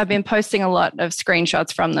 Yeah. So I've been posting a lot of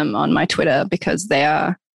screenshots from them on my Twitter because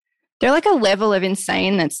they're like a level of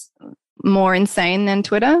insane that's more insane than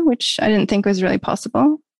Twitter, which I didn't think was really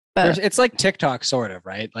possible. But It's like TikTok, sort of,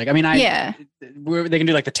 right? Like, I mean, yeah, they can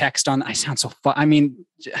do like the text on. I sound so fun. I mean,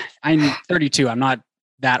 I'm 32. I'm not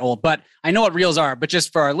that old, but I know what reels are. But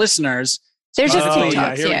just for our listeners, they're just Oh, TikToks.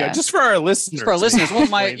 yeah, here we go. Just for our listeners. just for our listeners, well,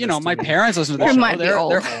 my Explain this my to me. parents listen to the Or show. might be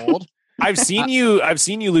old. They're old. I've seen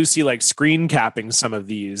you, Lucy, like screen capping some of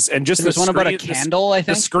these, and just There's one about a screen- candle. I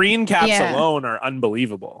The think. screen caps Yeah. alone are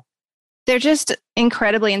unbelievable. They're just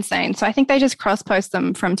incredibly insane. So I think they just cross post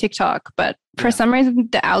them from TikTok, but for Yeah. some reason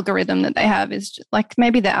the algorithm that they have is just, like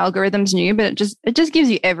maybe the algorithm's new, but it just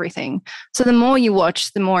gives you everything. So the more you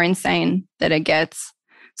watch, the more insane that it gets.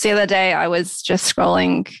 So the other day I was just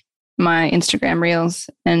scrolling my Instagram reels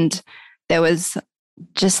and there was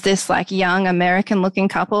just this like young American looking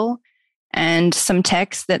couple and some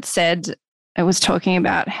text that said it was talking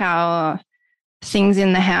about how things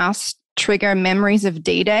in the house trigger memories of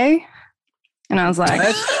D-Day. And I was like,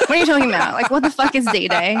 what are you talking about? Like, what the fuck is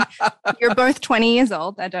D-Day? You're both 20 years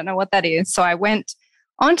old. I don't know what that is. So I went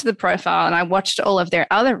onto the profile and I watched all of their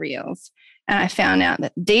other reels. And I found out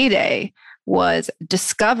that D-Day was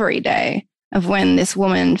Discovery Day of when this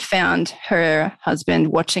woman found her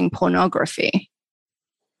husband watching pornography.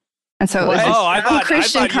 And so it was this I thought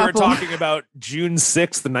Christian you were couple. talking about June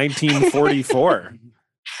 6th, 1944.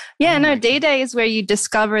 Yeah, no, D-Day is where you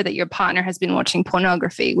discover that your partner has been watching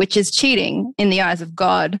pornography, which is cheating in the eyes of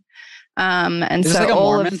God. And Is so this like a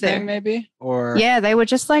all Mormon of their, thing, maybe? Or yeah, they were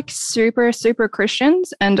just like super, super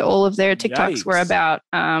Christians, and all of their TikToks were Yikes. about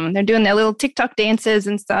they're doing their little TikTok dances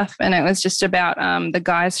and stuff, and it was just about the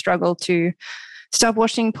guys' struggle to stop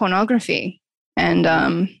watching pornography.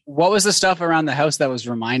 And what was the stuff around the house that was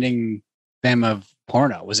reminding them of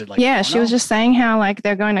porno? Was it like yeah, she porno? was just saying how like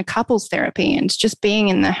they're going to couples therapy, and just being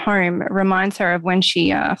in the home reminds her of when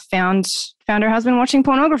she found her husband watching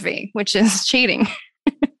pornography, which is cheating.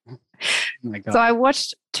 Oh my God. So I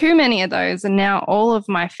watched too many of those, and now all of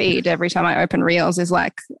my feed every time I open Reels is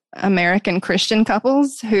like American Christian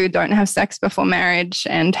couples who don't have sex before marriage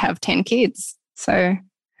and have 10 kids. So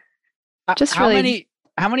just how really-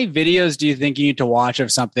 many videos do you think you need to watch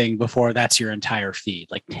of something before that's your entire feed?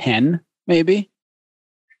 Like 10, maybe?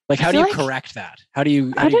 Like how do you feel like- correct that? How do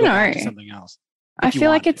you I don't go back to know. something else? I If you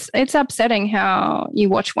feel like want it's upsetting how you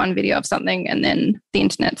watch one video of something and then the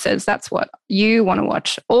internet says that's what you want to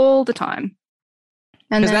watch all the time.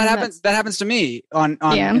 And Because then that happens to me on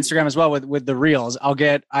Yeah. Instagram as well with the reels. I'll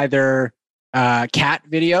get either cat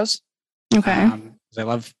videos, okay. 'cause I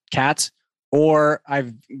love cats, or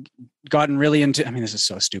I've gotten really into. I mean, this is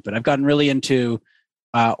so stupid. I've gotten really into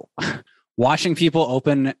watching people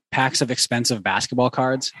open packs of expensive basketball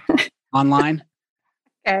cards online.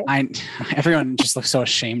 Okay. Everyone just looks so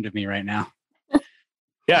ashamed of me right now.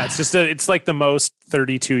 Yeah, it's like the most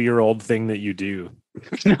 32-year-old thing that you do.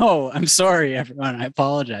 No, I'm sorry, everyone. I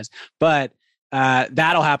apologize. But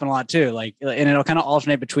that'll happen a lot too. Like, and it'll kind of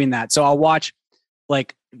alternate between that. So I'll watch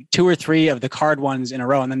like 2 or 3 of the card ones in a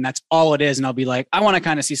row, and then that's all it is. And I'll be like, I want to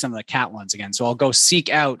kind of see some of the cat ones again. So I'll go seek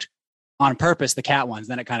out on purpose the cat ones.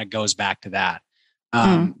 Then it kind of goes back to that.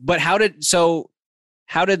 But how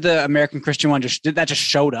how did the American Christian one did that just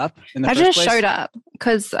showed up in the I first just place? showed up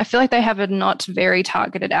because I feel like they have a not very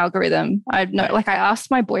targeted algorithm. I know, like I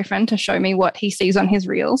asked my boyfriend to show me what he sees on his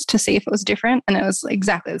reels to see if it was different, and it was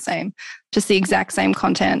exactly the same, just the exact same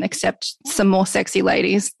content, except some more sexy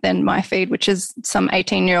ladies than my feed, which is some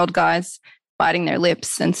 18-year-old guys biting their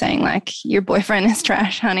lips and saying like, "Your boyfriend is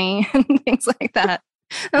trash, honey," and things like that.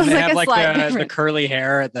 It was They like have a like slight the difference. curly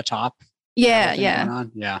hair at the top. Yeah, Thing yeah. going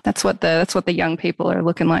on. Yeah. That's what the young people are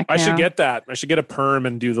looking like. I now. should get that. I should get a perm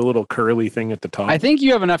and do the little curly thing at the top. I think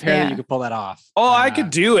you have enough hair that Yeah. you could pull that off. I could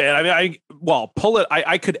do it. I mean, pull it.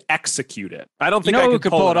 I could execute it. I don't You think know I who could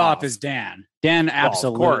could pull it off is Dan. Dan, Well,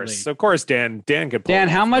 absolutely. of course, Dan could pull Dan,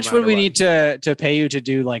 it how off no much matter would we what. need to pay you to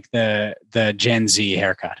do like the Gen Z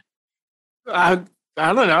haircut? I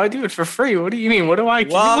don't know. I do it for free. What do you mean? What do I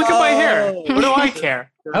care? Look at my hair. Whoa. What do I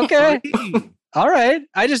care? Okay. All right.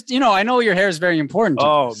 I just, I know your hair is very important to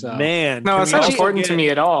Oh you, so. man, No, Can it's we not also important to get- me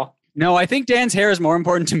at all. No, I think Dan's hair is more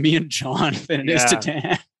important to me and John than it is to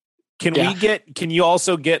Dan. Can Yeah. Can you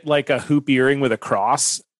also get like a hoop earring with a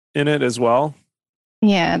cross in it as well?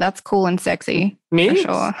 Yeah, that's cool and sexy for Me?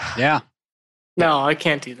 sure. Yeah. No, I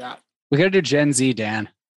can't do that. We got to do Gen Z, Dan.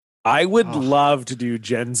 I would Oh. love to do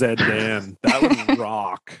Gen Z Dan. That would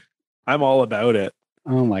rock. I'm all about it.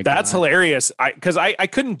 Oh my God. That's hilarious. Because I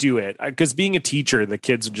couldn't do it. Because being a teacher, the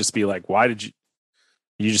kids would just be like, "Why did you?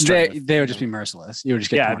 You just They would just be merciless. You would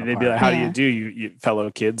just get yeah." torn They'd be apart. like, "How do Yeah. you do, you fellow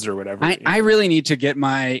kids or whatever?" I really need to get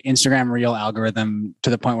my Instagram reel algorithm to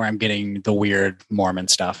the point where I'm getting the weird Mormon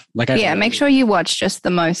stuff. Like, Yeah, make sure you watch just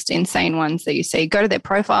the most insane ones that you see. Go to their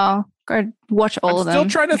profile. Go watch all I'm of them. still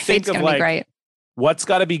trying to Your feed's think of, gonna be like, great. What's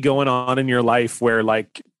got to be going on in your life where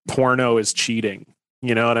like porno is cheating?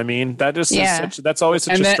 You know what I mean? That just Yeah. that's always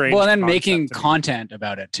such and a then, strange. well, then concept making to me. content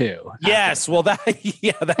about it too. Yes, well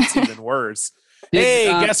that's even worse. Did, Hey,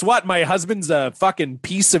 guess guess what? My husband's a fucking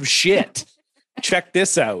piece of shit. Check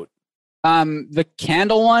this out. the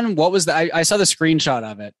candle one. What was the? I saw the screenshot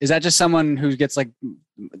of it. Is that just someone who gets like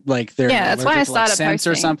they're Yeah, that's why I allergic to, like, started scents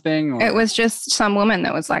or posting. something? Or? It was just some woman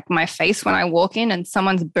that was like my face when I walk in and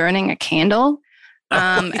someone's burning a candle.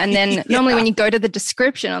 And then normally when you go to the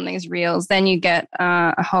description on these reels, then you get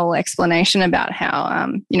a whole explanation about how,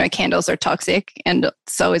 candles are toxic and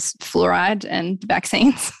so is fluoride and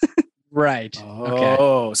vaccines. right. Okay.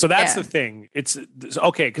 Oh, so that's Yeah. the thing. It's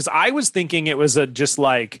okay because I was thinking it was just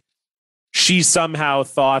like she somehow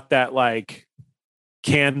thought that like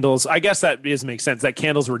candles. I guess that makes sense. That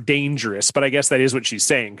candles were dangerous, but I guess that is what she's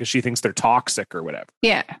saying because she thinks they're toxic or whatever.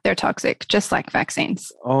 Yeah, they're toxic, just like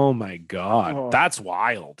vaccines. Oh my god, Oh. that's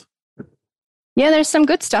wild. Yeah, there's some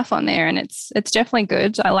good stuff on there and it's definitely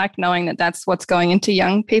good. I like knowing that that's what's going into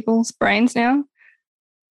young people's brains now.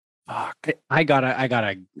 Fuck. I gotta.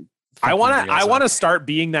 I want to start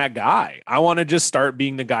being that guy. I want to just start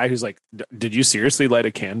being the guy who's like, did you seriously light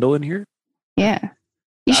a candle in here? Yeah.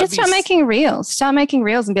 You That'd should start be making reels. Start making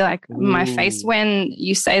reels and be like, my Ooh. face when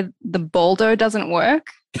you say the Baldo doesn't work.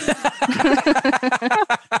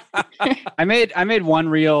 I made one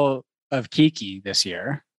reel of Kiki this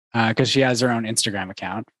year because she has her own Instagram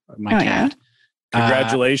account. My Oh, cat.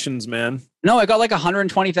 Congratulations, man. No, I got like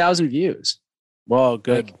 120,000 views. Well,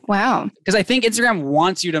 good. Wow. Because I think Instagram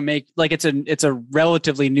wants you to make like it's a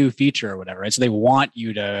relatively new feature or whatever, right? So they want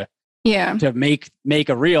you to Yeah. make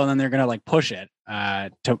a reel and then they're gonna like push it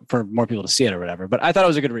for more people to see it or whatever. But I thought it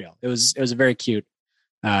was a good reel. It was a very cute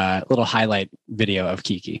little highlight video of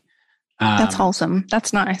Kiki. That's wholesome.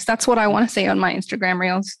 That's nice. That's what I want to see on my Instagram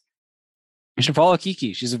reels. You should follow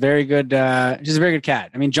Kiki. She's a very good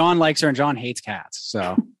cat. I mean, John likes her and John hates cats.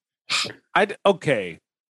 So Okay.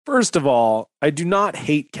 First of all, I do not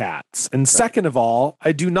hate cats, and second of all,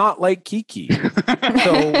 I do not like Kiki.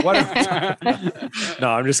 So what? No,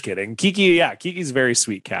 I'm just kidding. Kiki's a very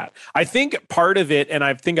sweet cat. I think part of it, and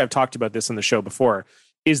I think I've talked about this on the show before,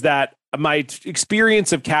 is that my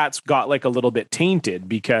experience of cats got like a little bit tainted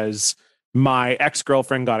because my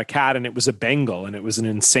ex-girlfriend got a cat and it was a Bengal and it was an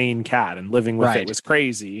insane cat and living with Right. it was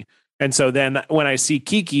crazy. And so then when I see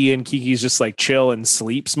Kiki and Kiki's just like chill and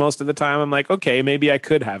sleeps most of the time, I'm like, okay, maybe I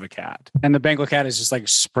could have a cat. and the Bengal cat is just like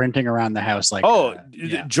sprinting around the house like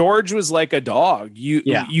yeah. George was like a dog. You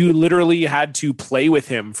literally had to play with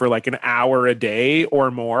him for like an hour a day or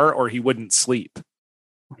more, or he wouldn't sleep.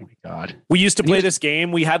 Oh my god. We used to And he play was- this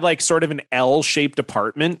game. We had like sort of an L-shaped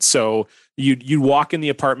apartment. So you'd walk in the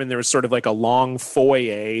apartment. There was sort of like a long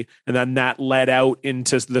foyer, and then that led out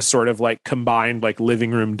into the sort of like combined like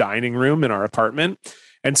living room, dining room in our apartment.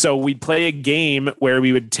 And so we'd play a game where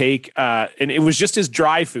we would take, and it was just his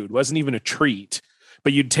dry food, wasn't even a treat.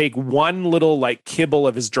 But you'd take one little like kibble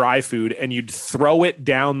of his dry food and you'd throw it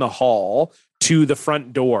down the hall to the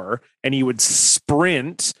front door, and he would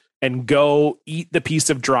sprint and go eat the piece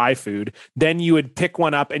of dry food. Then you would pick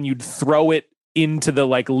one up and you'd throw it into the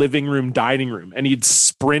like living room, dining room, and he'd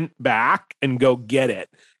sprint back and go get it.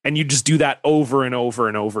 And you just do that over and over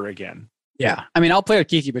and over again. Yeah. I mean, I'll play with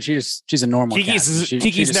Kiki, but she's a normal Kiki's cat.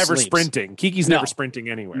 Kiki's just never sleeps. sprinting. Kiki's never sprinting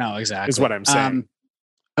anywhere. No, exactly. Is what I'm saying.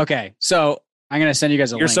 Okay. So I'm going to send you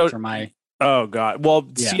guys a link so- for my... Oh God. Well,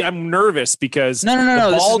 Yeah. see, I'm nervous because No. the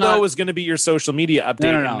This is Baldo not- is going to be your social media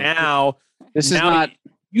update. No. And now This is now not...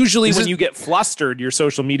 usually this when is- you get flustered, your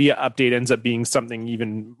social media update ends up being something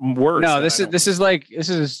even worse. No, that this I is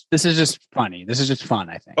this is just funny. This is just fun,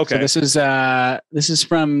 I think. Okay. So this is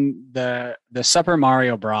from the Super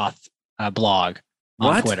Mario Broth blog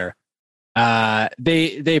on What? Twitter.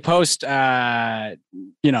 They post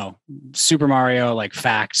Super Mario like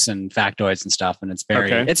facts and factoids and stuff, and it's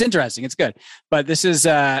it's interesting. It's good. But this is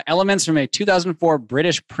elements from a 2004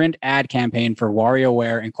 British print ad campaign for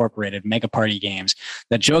WarioWare Incorporated Mega Party Games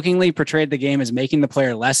that jokingly portrayed the game as making the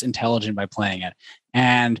player less intelligent by playing it.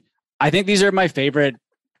 And I think these are my favorite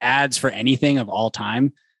ads for anything of all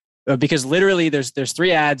time, because literally there's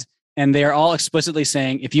 3 ads and they are all explicitly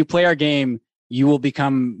saying, if you play our game, you will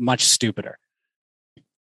become much stupider.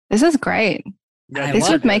 This is great. Yeah, This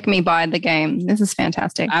love would it. make me buy the game. This is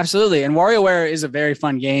fantastic. Absolutely. And WarioWare is a very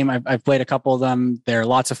fun game. I've played a couple of them. They're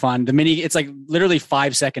lots of fun. It's like literally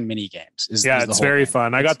 5-second mini games. Is the it's whole very thing.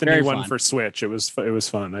 fun. I It's got the very new one fun. for Switch. It was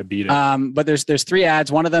fun. I beat it. But there's 3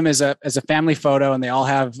 ads. One of them is a family photo, and they all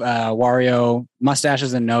have Wario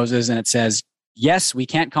mustaches and noses, and it says, "Yes, we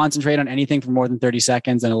can't concentrate on anything for more than 30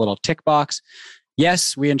 seconds," and a little tick box.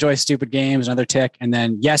 "Yes, we enjoy stupid games," another tick, and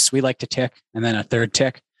then "Yes, we like to tick," and then a third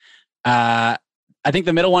tick. I think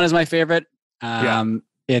the middle one is my favorite.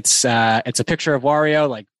 It's a picture of Wario,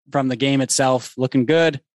 like from the game itself, looking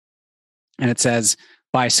good, and it says,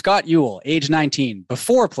 "By Scott Ewell, age 19,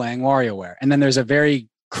 before playing WarioWare." And then there's a very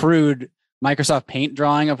crude Microsoft Paint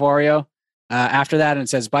drawing of Wario after that, and it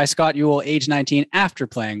says, "By Scott Ewell, age 19, after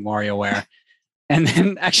playing WarioWare." And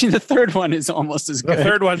then actually the third one is almost as The good.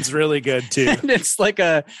 third one's really good too. And it's like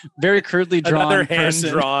a very crudely drawn Another person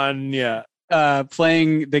hand drawn. Yeah.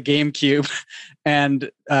 playing the GameCube,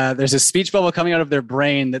 and there's a speech bubble coming out of their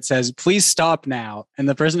brain that says, "Please stop now," and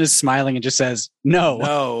the person is smiling and just says, "No."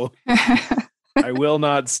 No, I will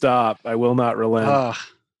not stop. I will not relent. Oh,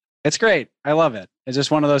 it's great. I love it. It's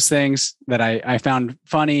just one of those things that I found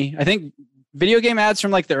funny. I think video game ads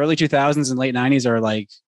from like the early 2000s and late 90s are like,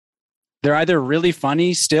 they're either really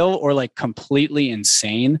funny still or like completely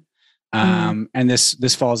insane. And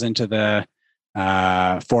this falls into the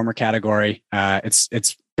former category.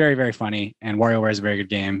 It's very, very funny, and WarioWare is a very good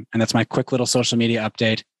game. And that's my quick little social media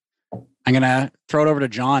update. I'm gonna throw it over to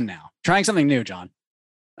John now. Trying something new, John.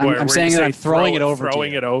 I'm saying that I'm throwing it over.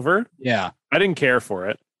 Throwing it over. Yeah. I didn't care for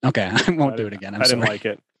it. Okay. I won't do it again. I didn't like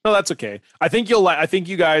it. No, that's okay. I think you'll like. I think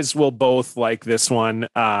you guys will both like this one.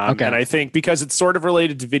 Okay. And I think because it's sort of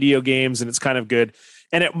related to video games and it's kind of good.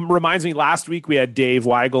 And it reminds me, last week we had Dave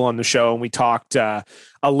Weigel on the show and we talked a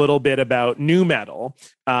little bit about new metal.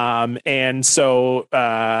 And so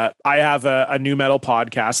I have a new metal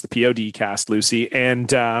podcast, the POD cast, Lucy,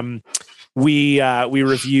 and we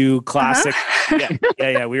review classic.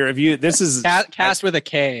 Yeah. We review. This is cast with a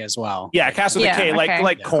K as well. Yeah, cast with a K, okay.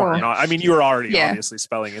 like corn. Cool. I mean, you were already Yeah. obviously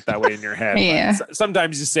spelling it that way in your head. Yeah. But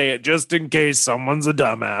sometimes you say it just in case someone's a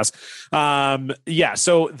dumbass.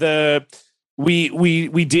 So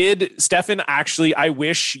we did, Stefan, actually,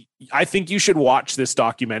 I think you should watch this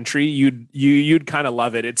documentary. You'd kind of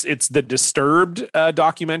love it. It's the Disturbed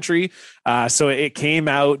documentary. So it came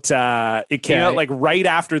out out like right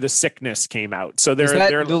after The Sickness came out. So Is that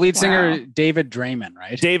they're the lead singer, Wow. David Draymond,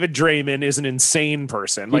 right? David Draymond is an insane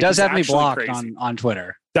person. He does he's have me actually blocked crazy. on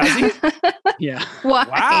Twitter. Does he? Yeah. Why?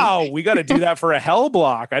 Wow, we got to do that for a hell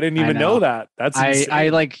block. I didn't even know that. That's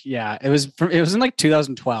insane. It was in like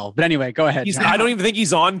 2012. But anyway, go ahead. John. I don't even think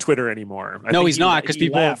he's on Twitter anymore. I think He's not, 'cause he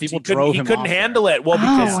left. people He couldn't- drove He him couldn't off handle it. Well,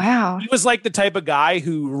 because Oh, wow. he was like the type of guy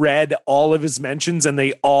who read all of his mentions and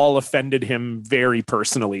they all offended him very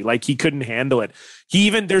personally. Like he couldn't handle it. He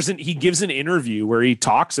gives an interview where he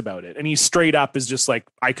talks about it and he straight up is just like,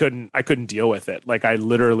 I couldn't deal with it. Like I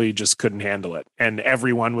literally just couldn't handle it. And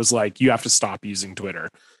everyone was like, you have to stop using Twitter.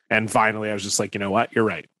 And finally I was just like, you know what? You're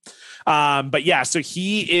right. But yeah, so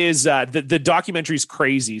he is, the documentary is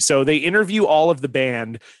crazy. So they interview all of the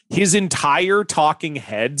band, his entire talking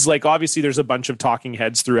heads. Like obviously there's a bunch of talking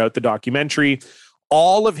heads throughout the documentary.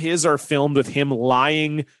 All of his are filmed with him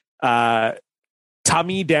lying,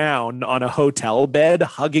 tummy down on a hotel bed,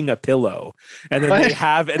 hugging a pillow, and then they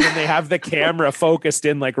have the camera focused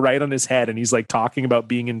in like right on his head, and he's like talking about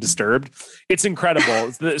being in Disturbed. It's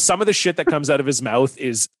incredible. Some of the shit that comes out of his mouth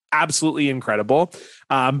is absolutely incredible.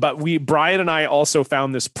 But Brian and I also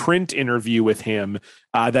found this print interview with him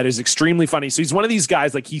that is extremely funny. So he's one of these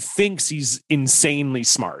guys, like he thinks he's insanely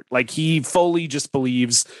smart. Like he fully just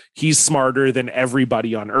believes he's smarter than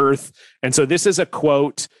everybody on earth. And so this is a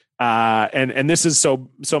quote. And this is so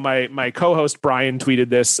my co-host Brian tweeted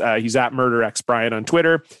this. He's at MurderXBrian on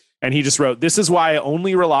Twitter. And he just wrote, "This is why I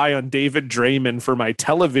only rely on David Draymond for my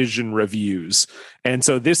television reviews." And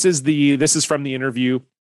so this is from the interview.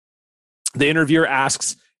 The interviewer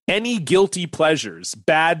asks, "Any guilty pleasures,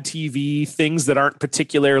 bad TV, things that aren't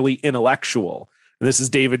particularly intellectual?" And this is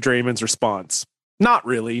David Draymond's response. "Not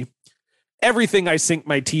really. Everything I sink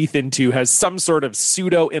my teeth into has some sort of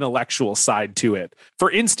pseudo-intellectual side to it. For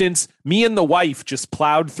instance, me and the wife just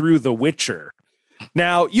plowed through The Witcher.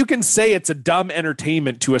 Now, you can say it's a dumb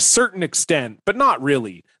entertainment to a certain extent, but not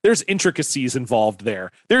really. There's intricacies involved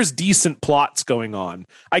there. There's decent plots going on.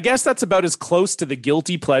 I guess that's about as close to the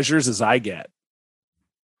guilty pleasures as I get."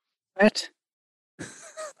 What?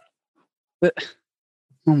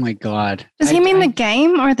 Oh my God. Does he mean the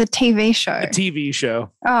game or the TV show? The TV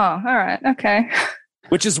show. Oh, all right. Okay.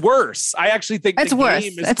 Which is worse. I actually think it's worse.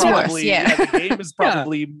 It's worse. Yeah. The game is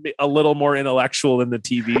probably a little more intellectual than the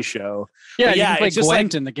TV show. Yeah, yeah, you can play it's just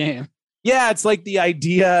Gwent in the game. Yeah, it's like the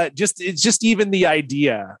idea, it's just even the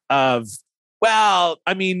idea of, well,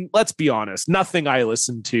 I mean, let's be honest, nothing I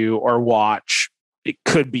listen to or watch, it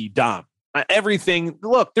could be dumb. Everything,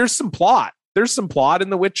 look, there's some plot. There's some plot in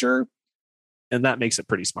The Witcher, and that makes it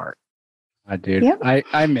pretty smart. Dude, yep.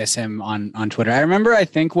 I miss him on Twitter. I remember, I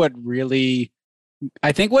think what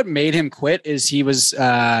made him quit is he was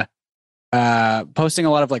posting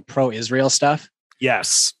a lot of like pro-Israel stuff.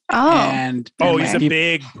 Yes. Oh. And he's a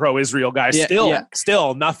big pro-Israel guy. Yeah,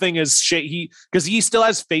 Still, nothing is because he still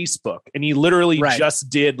has Facebook, and he literally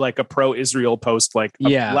just did like a pro-Israel post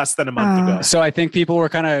less than a month ago. So I think people were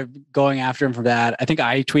kind of going after him for that. I think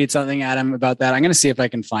I tweeted something at him about that. I'm going to see if I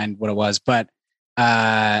can find what it was, but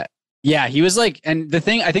he was like, and the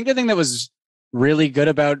thing that was really good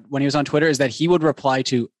about when he was on Twitter is that he would reply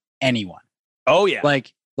to anyone. Oh yeah.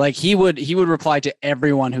 Like he would reply to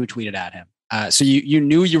everyone who tweeted at him. So you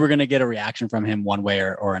knew you were going to get a reaction from him one way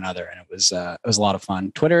or another, and it was a lot of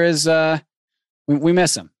fun. Twitter is we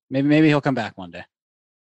miss him. Maybe he'll come back one day.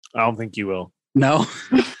 I don't think you will. No,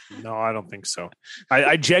 no, I don't think so.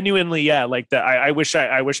 I genuinely, like that. I wish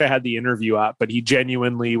I had the interview up, but he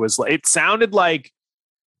genuinely was. It sounded like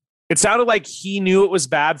he knew it was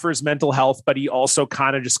bad for his mental health, but he also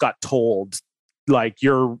kind of just got told, like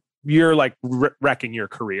you're like wrecking your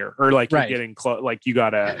career, or like you're getting close, like you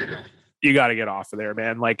gotta get off of there,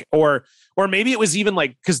 man. Like, or maybe it was even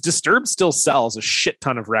like, because Disturbed still sells a shit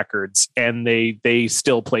ton of records, and they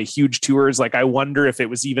still play huge tours. Like, I wonder if it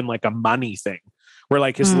was even like a money thing, where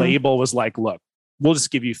like his label was like, look, we'll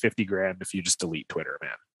just give you $50,000 if you just delete Twitter,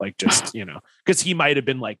 man. Like, just, because he might have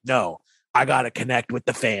been like, no, I got to connect with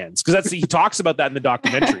the fans. Because he talks about that in the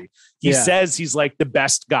documentary. He says he's like the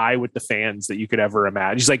best guy with the fans that you could ever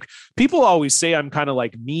imagine. He's like, people always say I'm kind of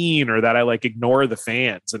like mean, or that I like ignore the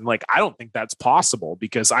fans. And like, I don't think that's possible,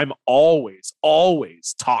 because I'm always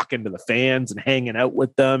talking to the fans and hanging out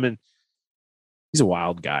with them. And he's a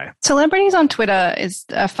wild guy. Celebrities on Twitter is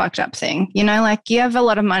a fucked up thing. Like, you have a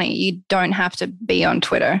lot of money, you don't have to be on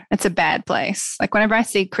Twitter. It's a bad place. Like, whenever I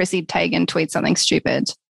see Chrissy Teigen tweet something stupid,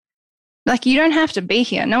 like, you don't have to be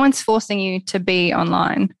here. No one's forcing you to be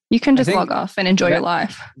online. You can just log off and enjoy your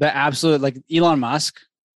life. The absolute, like Elon Musk.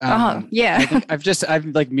 Yeah. I've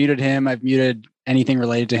like muted him. I've muted anything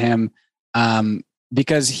related to him,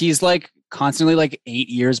 because he's like constantly like 8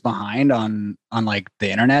 years behind on like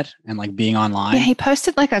the internet and like being online. Yeah, he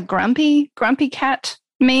posted like a grumpy cat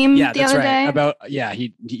meme the other day.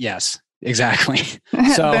 Yes. Exactly.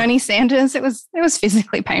 So Bernie Sanders, it was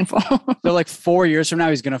physically painful. So like 4 years from now,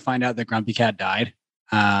 he's going to find out that Grumpy Cat died.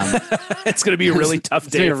 It's going to be a really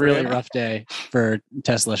tough day. It's a really rough day for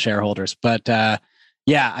Tesla shareholders. But I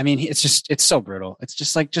mean, it's so brutal. It's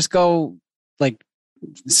just like, just go like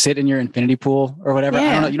sit in your infinity pool or whatever. Yeah.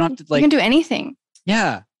 I don't know. You don't have to like. You can do anything.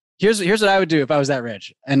 Yeah. Here's what I would do if I was that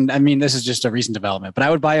rich. And I mean, this is just a recent development, but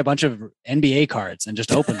I would buy a bunch of NBA cards and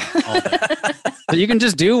just open them all day. So you can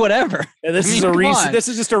just do whatever. Yeah, this is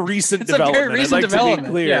just a recent development. A very recent development.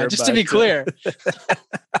 To be clear, to be clear.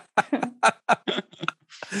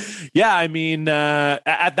 Yeah, I mean,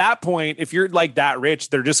 at that point, if you're like that rich,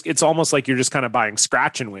 it's almost like you're just kind of buying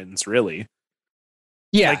scratch and wins, really.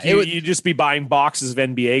 Yeah, like it would, you'd just be buying boxes of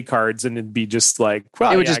NBA cards, and it'd be just like,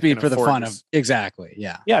 well, it would yeah, just I be can for the afford fun this. of exactly.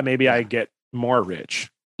 Yeah, Yeah, maybe I get more rich.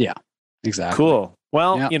 exactly. Cool.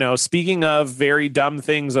 Well, Yeah. you know, speaking of very dumb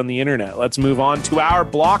things on the internet, let's move on to our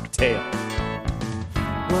block tale.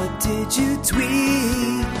 What did you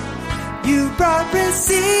tweet? You brought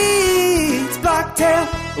receipts, Blocktail.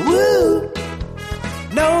 Woo!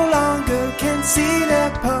 No longer can see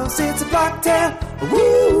the post. It's a Blocktail.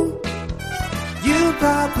 Woo! You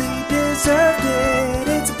probably deserved it.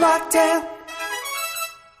 It's a Blocktail.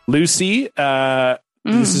 Lucy,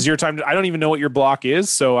 this is your time. I don't even know what your block is,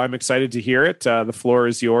 so I'm excited to hear it. The floor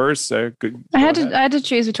is yours. I had to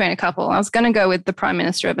choose between a couple. I was going to go with the Prime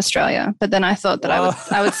Minister of Australia, but then I thought that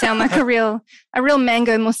I would sound like a real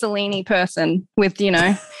Mango Mussolini person with, you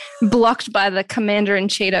know, blocked by the Commander in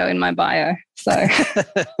Cheeto in my bio. So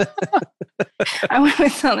I went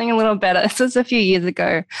with something a little better. This was a few years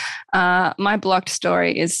ago. My blocked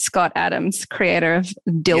story is Scott Adams, creator of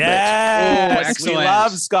Dilbert. Yes, Oh, we excellent.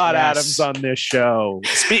 love Scott Yes. Adams on this show.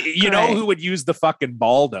 You know Great. who would use the fucking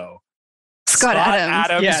Baldo? Scott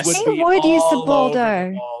Adams. Yes. would He be would use the all over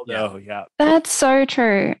Baldo. the Baldo. Yeah. That's so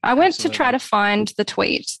true. I went to try Absolutely. to find the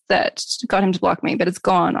tweet that got him to block me, but it's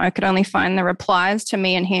gone. I could only find the replies to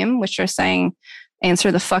me and him, which are saying,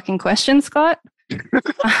 answer the fucking question, Scott.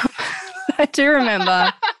 I do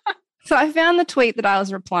remember. So I found the tweet that I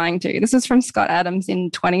was replying to. This is from Scott Adams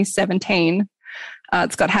in 2017.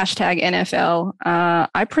 It's got hashtag NFL.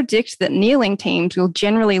 I predict that kneeling teams will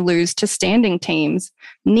generally lose to standing teams.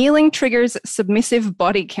 Kneeling triggers submissive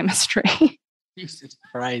body chemistry. Jesus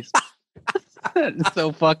Christ. It's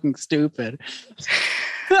so fucking stupid.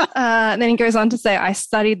 Then he goes on to say, I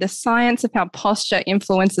studied the science of how posture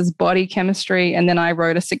influences body chemistry, and then I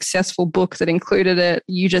wrote a successful book that included it.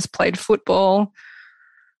 You just played football.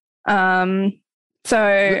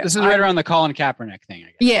 So This is right around the Colin Kaepernick thing, I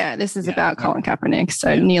guess. Yeah, this is Yeah, about okay. Colin Kaepernick.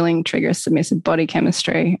 So Yeah. kneeling triggers submissive body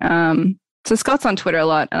chemistry. So Scott's on Twitter a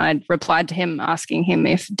lot, and I replied to him asking him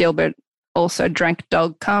if Dilbert also drank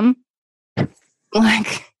dog cum,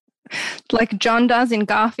 like John does in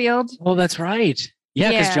Garfield. Oh, that's right. Yeah,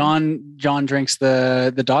 because Yeah. John drinks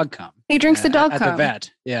the dog cum. He drinks the dog at cum. the vet.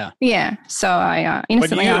 Yeah. Yeah. So I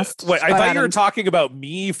innocently asked. Wait, I Scott thought you were Adams. talking about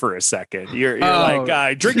me for a second. You're Oh.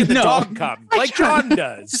 like drinking the No. dog cum, like John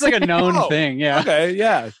does. It's like a known Oh, thing. Yeah. Okay,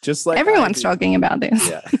 yeah, just like Everyone's I do. talking about this.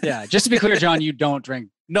 Yeah. Yeah. Just to be clear, John, you don't drink.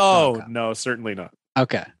 No, Dog cum. no, certainly not.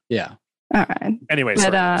 Okay. Yeah. All right. Anyway,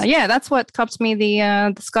 But sorry. yeah, that's what copped me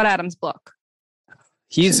the Scott Adams block.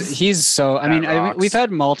 He's so, I That mean, rocks. we've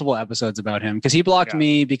had multiple episodes about him because he blocked Yeah.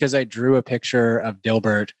 me because I drew a picture of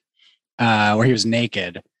Dilbert where he was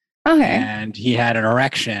naked Okay. and he had an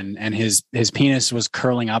erection and his penis was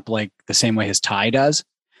curling up like the same way his tie does.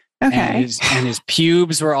 Okay. And his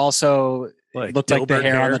pubes were also Like looked like the Dilbert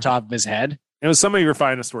hair on hair. the top of his head. It was some of your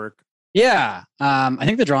finest work. Yeah. I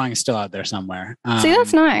think the drawing is still out there somewhere. See,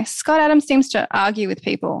 that's nice. Scott Adams seems to argue with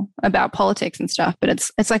people about politics and stuff, but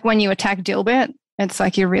it's like when you attack Dilbert, it's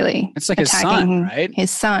like you're really It's like his son, attacking right?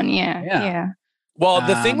 his son. Yeah. Yeah. Yeah. Well,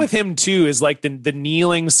 the thing Um, with him too is like the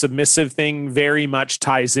kneeling submissive thing very much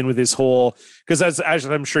ties in with his whole, because as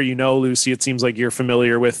I'm sure you know, Lucy, it seems like you're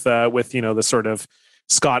familiar with you know the sort of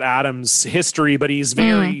Scott Adams history, but he's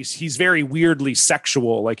very weirdly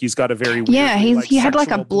sexual. Like he's got a very Yeah. weirdly, He had like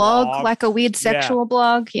a sexual blog, like a weird sexual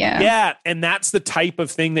blog. Yeah. Yeah, and that's the type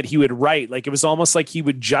of thing that he would write. Like it was almost like he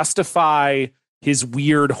would justify his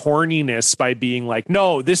weird horniness by being like,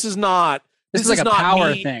 "No, this is not. This is like a not power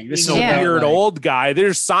me thing. This being is a about, weird like- old guy.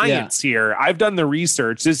 There's science here. I've done the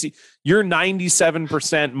research. You're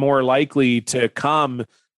 97% more likely to come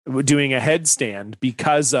doing a headstand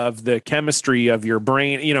because of the chemistry of your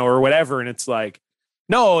brain, you know, or whatever." And it's like,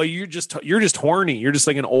 no, you're just horny. You're just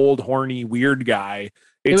like an old horny weird guy.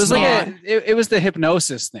 It was like not- it was the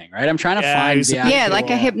hypnosis thing, right? I'm trying to Yeah, find he's- the Yeah, actual- like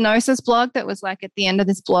a hypnosis blog that was like at the end of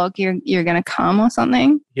this blog, you're gonna come or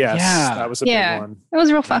something. yes, Yeah. that was a Yeah. big one. It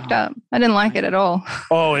was real fucked up. I didn't like it at all.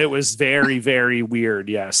 Oh, it was very, very weird.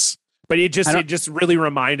 Yes. But it just really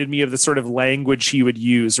reminded me of the sort of language he would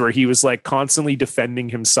use where he was like constantly defending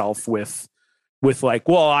himself with like,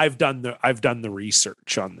 well, I've done the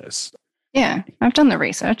research on this. Yeah, I've done the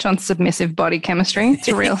research on submissive body chemistry. It's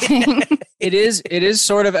a real thing. It is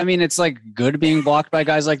sort of, I mean, it's like good being blocked by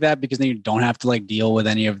guys like that because then you don't have to like deal with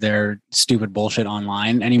any of their stupid bullshit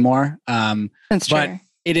online anymore. That's But true.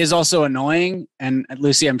 it is also annoying. And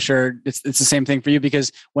Lucy, I'm sure it's the same thing for you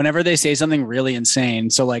because whenever they say something really insane,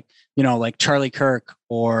 so like, you know, like Charlie Kirk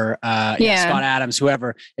or Yeah. Scott Adams,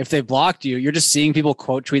 whoever, if they blocked you, you're just seeing people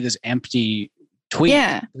quote tweet this empty tweet.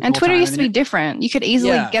 Yeah. the And whole Twitter time, used to be and different. You could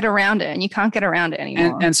easily Yeah. get around it, and you can't get around it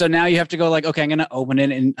anymore. and so now you have to go like, okay, I'm going to open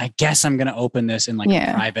it, and I guess I'm going to open this in like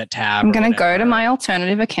Yeah. a private tab. I'm or going to go to whatever. my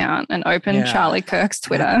alternative account and open Yeah. Charlie Kirk's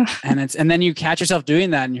Twitter. and then you catch yourself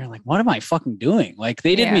doing that, and you're like, what am I fucking doing? Like,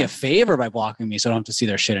 they did me Yeah. a favor by blocking me, so I don't have to see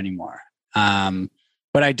their shit anymore.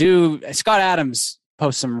 But I do. Scott Adams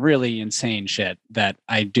posts some really insane shit that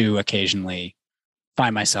I do occasionally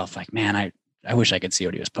find myself like, man, I wish I could see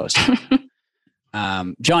what he was posting.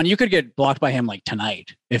 John, you could get blocked by him like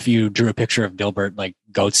tonight if you drew a picture of Dilbert like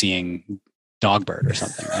goatseeing Dogbert or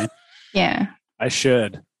something, right? Yeah. I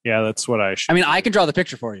should. Yeah, that's what I should. I mean, I can draw the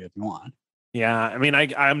picture for you if you want. Yeah, I mean,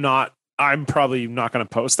 I'm probably not going to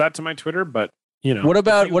post that to my Twitter, but you know, What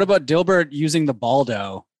about Dilbert using the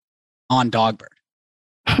Baldo on Dogbert?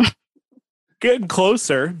 getting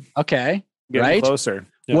closer? Okay, Getting right? closer.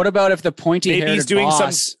 Yeah. What about if the pointy Maybe haired he's doing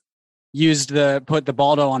boss used put the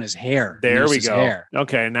Baldo on his hair? and There used we his go. hair?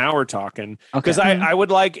 Okay, now we're talking. Okay. Because I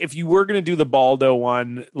would like, if you were going to do the Baldo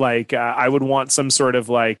one, like I would want some sort of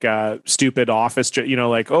like stupid office,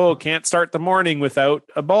 like, oh, can't start the morning without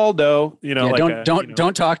a Baldo. Yeah,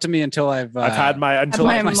 don't talk to me until I've had my until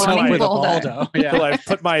my I've morning myself with a Baldo. Baldo. until Yeah. I've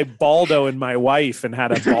put my Baldo in my wife and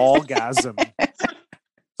had a ballgasm.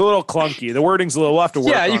 It's a little clunky. The wording's a little. We'll have to work.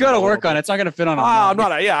 Yeah, you got to work on it. It's not going to fit on a mug.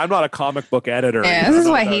 I'm not a comic book editor. Yeah. This is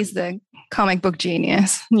why he's the comic book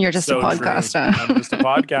genius. You're just a podcaster. I'm just a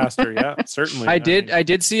podcaster. Yeah, certainly. I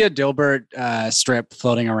did see a Dilbert strip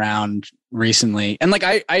floating around recently, and like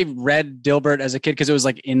I read Dilbert as a kid because it was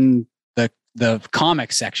like in the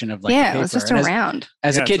comic section of like yeah, the it was paper. just And around.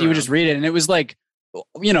 as a Yeah, kid it's you would around. just read it, and it was like,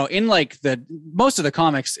 in like the most of the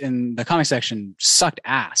comics in the comic section sucked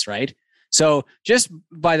ass, right? So just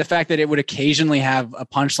by the fact that it would occasionally have a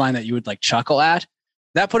punchline that you would like chuckle at,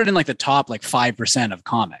 that put it in like the top like 5% of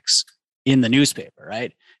comics in the newspaper,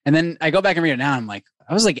 right? And then I go back and read it now, and I'm like,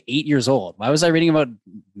 I was like 8 years old. Why was I reading about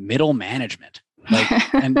middle management? Like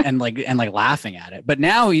and laughing at it. But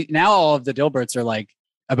now all of the Dilberts are like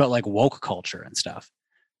about like woke culture and stuff.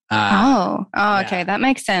 Okay, that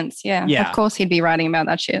makes sense. Yeah, Yeah. of course he'd be writing about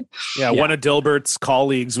that shit. Yeah, Yeah. one of Dilbert's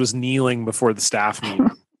colleagues was kneeling before the staff meeting.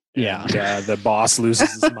 Yeah. And, the boss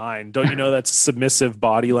loses his mind. Don't you know that's submissive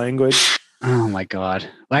body language Oh my god!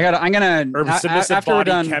 I'm gonna or submissive after we're body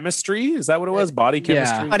done. chemistry? Is that what it was? Body Yeah.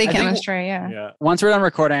 chemistry. Body I think- chemistry, yeah. Yeah. Once we're done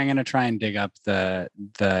recording, I'm gonna try and dig up the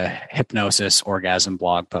hypnosis orgasm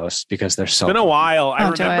blog posts because they're so. It's been a while. I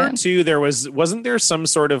I'll do remember it. too. Wasn't there some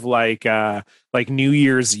sort of like New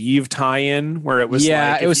Year's Eve tie-in where it was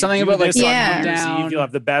Yeah, like, it was if you something do about, like, this on Yeah. New Year's down. Eve, you'll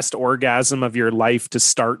have the best orgasm of your life to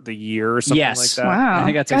start the year or something Yes. like that. Wow. I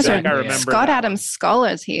think that's Guys exactly are I remember Scott that Adams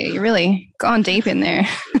scholars here. You're really gone deep in there.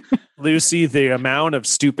 Lucy, the amount of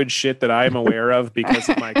stupid shit that I'm aware of because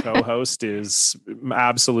of my co-host is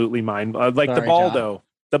absolutely mind. Like Sorry,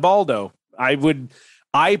 the Baldo.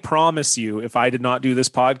 I promise you, if I did not do this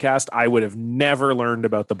podcast, I would have never learned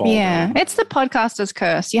about the Baldo. Yeah, it's the podcaster's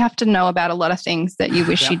curse. You have to know about a lot of things that you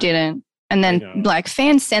wish Yeah. you didn't. And I then know. like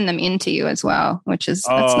fans send them into you as well, which is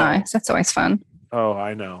that's Oh. nice. That's always fun. Oh,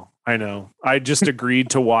 I know. I just agreed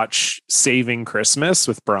to watch Saving Christmas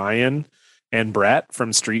with Brian and Brett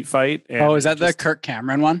from Street Fight. And Oh, is that the just- Kirk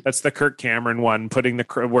Cameron one? That's the Kirk Cameron one,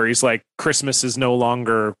 where he's like, Christmas is no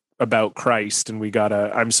longer about Christ, and I'm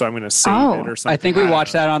going to save it or something. I think we don't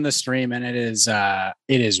watched know. that on the stream, and it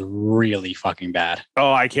is really fucking bad.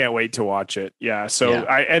 Oh, I can't wait to watch it. Yeah. So Yeah.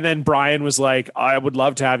 and then Brian was like, I would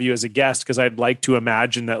love to have you as a guest because I'd like to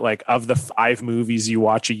imagine that like of the 5 movies you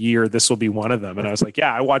watch a year, this will be one of them. And I was like,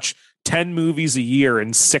 yeah, I watch 10 movies a year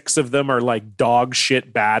and 6 of them are like dog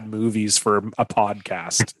shit bad movies for a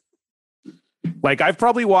podcast. Like I've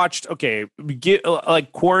probably watched,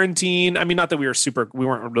 like quarantine. I mean, not that we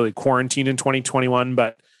weren't really quarantined in 2021,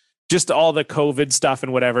 but just all the COVID stuff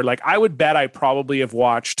and whatever. Like I would bet I probably have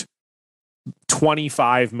watched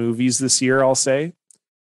 25 movies this year, I'll say.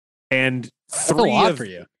 And That's a lot for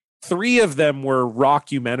you. 3 of them were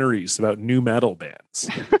rockumentaries about new metal bands.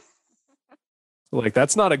 Like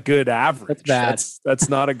that's not a good average. That's bad. That's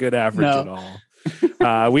not a good average No. at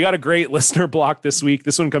all. We got a great listener block this week.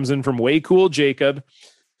 This one comes in from Way Cool Jacob.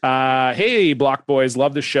 Hey, Block Boys,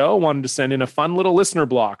 love the show. Wanted to send in a fun little listener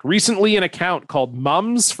block. Recently, an account called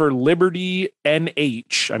Mums for Liberty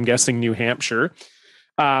NH, I'm guessing New Hampshire,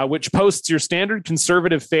 which posts your standard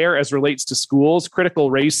conservative fare as relates to schools,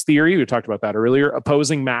 critical race theory, we talked about that earlier,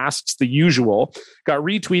 opposing masks, the usual, got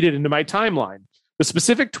retweeted into my timeline. The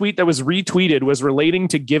specific tweet that was retweeted was relating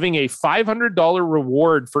to giving a $500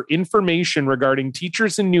 reward for information regarding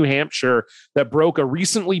teachers in New Hampshire that broke a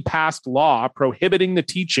recently passed law prohibiting the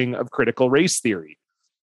teaching of critical race theory.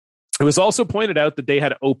 It was also pointed out that they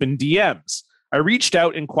had open DMs. I reached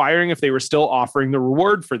out inquiring if they were still offering the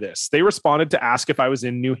reward for this. They responded to ask if I was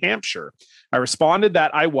in New Hampshire. I responded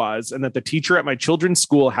that I was, and that the teacher at my children's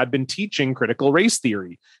school had been teaching critical race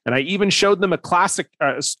theory. And I even showed them a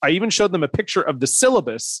picture of the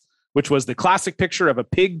syllabus, which was the classic picture of a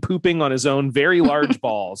pig pooping on his own very large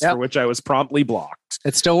balls, for which I was promptly blocked.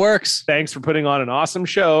 It still works. Thanks for putting on an awesome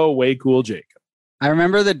show. Way cool, Jacob. I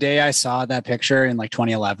remember the day I saw that picture in like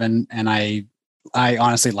 2011, and I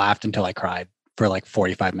honestly laughed until I cried for like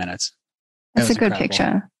 45 minutes. That's a good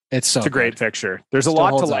picture. It's a great picture. There's a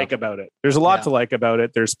lot to like about it. There's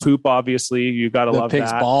poop, obviously. You got to love that.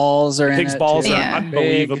 Pig's balls are in it. Pig's balls are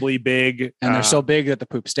unbelievably big. And they're so big that the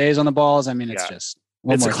poop stays on the balls. I mean, it's just...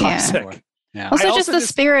 It's a classic. Yeah. Also, just the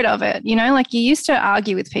spirit of it, you know, like you used to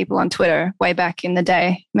argue with people on Twitter way back in the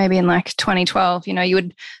day, maybe in like 2012, you know, you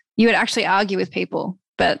would actually argue with people,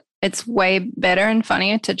 but it's way better and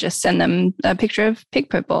funnier to just send them a picture of pig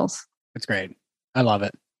poop balls. It's great. I love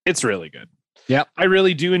it. It's really good. Yeah. I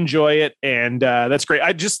really do enjoy it. And that's great.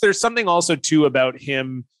 There's something also too about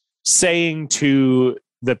him saying to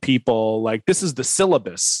the people, like, this is the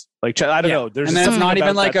syllabus. Like, I don't know. There's and then it's not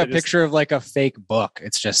even like a picture of like a fake book.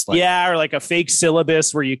 It's just like, or like a fake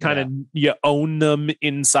syllabus where you kind of, you own them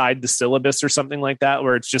inside the syllabus or something like that,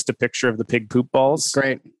 where it's just a picture of the pig poop balls. It's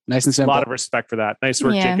great. Nice and simple. A lot of respect for that. Nice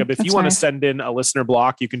work, Jacob. If you want to send in a listener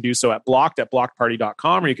block, you can do so at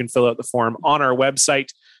blocked@blockparty.com, or you can fill out the form on our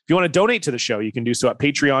website. If you want to donate to the show, you can do so at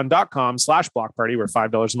patreon.com/blockparty, where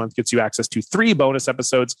 $5 a month gets you access to 3 bonus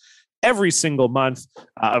episodes every single month.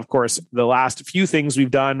 Of course, the last few things we've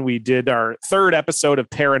done, we did our 3rd episode of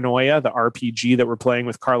Paranoia, the RPG that we're playing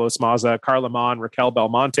with Carlos Maza, Carla Ma, and Raquel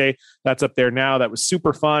Belmonte. That's up there now. That was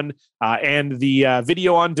super fun. And the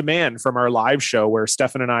video on demand from our live show, where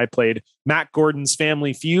Stefan and I played Matt Gordon's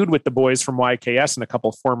Family Feud with the boys from YKS and a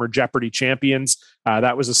couple former Jeopardy champions.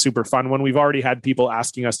 That was a super fun one. We've already had people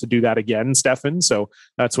asking us to do that again, Stefan. So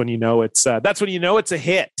that's when you know it's a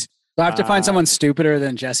hit. So I have to find someone stupider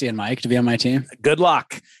than Jesse and Mike to be on my team. Good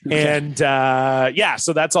luck. Okay. And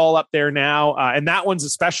so that's all up there now. And that one's a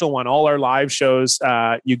special one. All our live shows,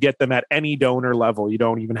 you get them at any donor level. You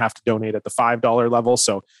don't even have to donate at the $5 level.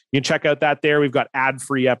 So you can check out that there. We've got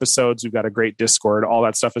ad-free episodes. We've got a great Discord. All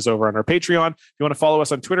that stuff is over on our Patreon. If you want to follow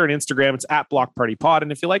us on Twitter and Instagram, it's at BlockPartyPod.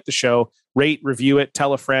 And if you like the show, rate, review it,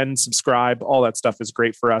 tell a friend, subscribe. All that stuff is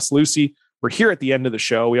great for us. Lucy, we're here at the end of the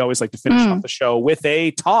show. We always like to finish off the show with a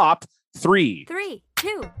top 3. 3,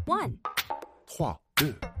 2, 1. 3,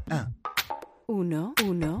 2, 1. Uno,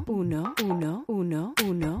 uno, uno, uno, uno,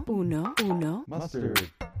 uno, uno, uno. Mustard.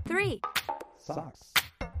 3. Socks.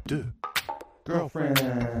 2. Girlfriends.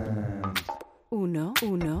 Uno,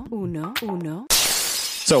 uno, uno, uno.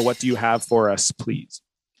 So what do you have for us, please?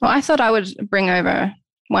 Well, I thought I would bring over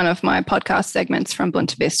one of my podcast segments from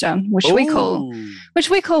Bunta Vista, which we call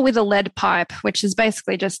With a Lead Pipe, which is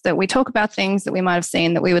basically just that we talk about things that we might have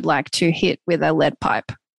seen that we would like to hit with a lead pipe.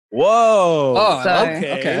 Whoa. Oh,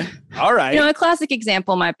 okay. All right. You know, a classic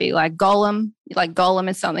example might be like Golem. Like Golem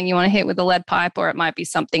is something you want to hit with a lead pipe, or it might be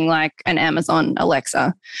something like an Amazon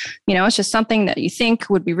Alexa. You know, it's just something that you think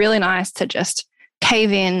would be really nice to just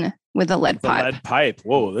cave in with a lead pipe. Lead pipe.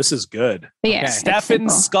 Whoa, this is good. But yeah,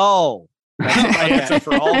 Stefan's skull. That's my answer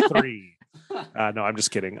for all 3. No, I'm just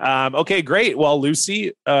kidding. Okay, great. Well,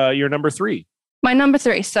 Lucy, you're number 3. My number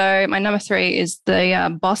 3. So my number 3 is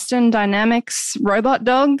the Boston Dynamics robot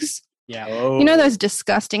dogs. Yeah. Oh. You know those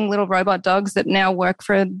disgusting little robot dogs that now work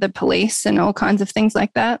for the police and all kinds of things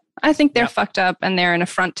like that? I think they're fucked up and they're an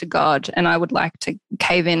affront to God, and I would like to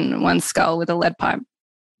cave in one skull with a lead pipe.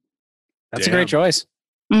 That's a great choice.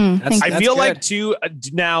 I feel like too.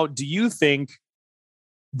 Now, do you think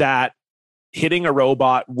that hitting a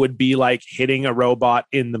robot would be like hitting a robot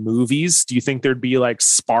in the movies? Do you think there'd be like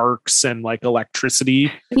sparks and like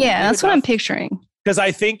electricity? Yeah, that's what I'm picturing. Because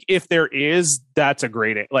I think if there is, that's a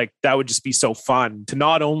great, like, that would just be so fun to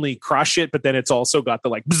not only crush it, but then it's also got the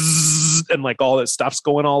like bzzz and like all that stuff's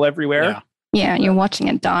going all everywhere. Yeah, you're watching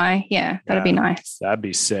it die. Yeah, that'd be nice. That'd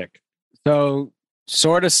be sick. So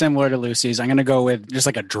sort of similar to Lucy's, I'm going to go with just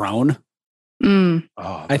like a drone. Oh,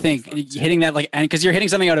 I think hitting that, like, and because you're hitting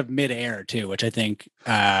something out of midair too, which I think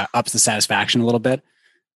ups the satisfaction a little bit.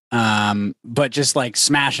 But just like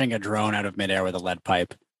smashing a drone out of midair with a lead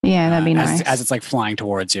pipe. Yeah, that'd be nice. As it's like flying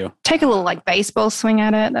towards you. Take a little like baseball swing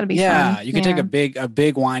at it. That'd be fun. Yeah, you could take a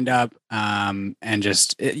big wind up, and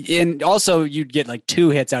just, and also you'd get like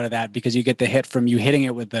 2 hits out of that because you get the hit from you hitting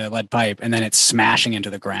it with the lead pipe, and then it's smashing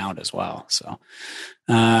into the ground as well. So,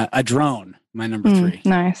 a drone, my number 3.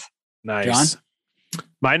 Nice. John?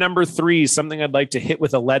 My number 3, something I'd like to hit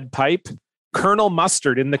with a lead pipe. Colonel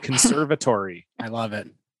Mustard in the Conservatory. I love it.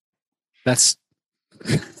 That's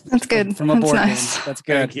good. from a That's board nice. game. That's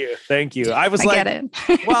good. Thank you. I was I like, get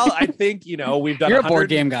it. well, I think, we've done You're a 100 board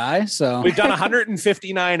game guy, so We've done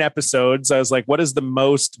 159 episodes. I was like, what is the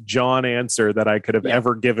most John answer that I could have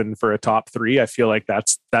ever given for a top 3? I feel like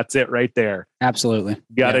that's it right there. absolutely.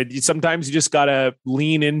 Sometimes you just gotta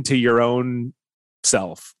lean into your own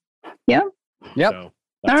self. Yeah. Yep. So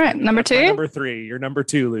All right, number that's my 2. number 3. You're number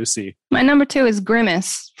 2, Lucy. My number 2 is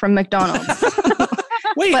Grimace from McDonald's.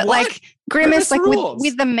 Wait, But what? like Grimace, Grimace like rules.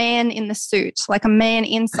 with the man in the suit, like a man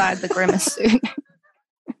inside the Grimace suit.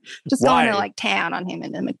 Just Why? going to like town on him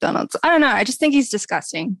in the McDonald's. I don't know. I just think he's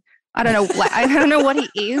disgusting. I don't know. I don't know what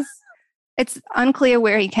he is. It's unclear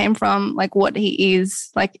where he came from, like what he is.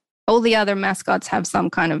 Like all the other mascots have some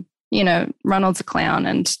kind of, Ronald's a clown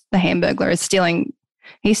and the Hamburglar is stealing.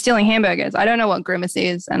 He's stealing hamburgers. I don't know what Grimace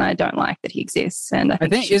is, and I don't like that he exists. And I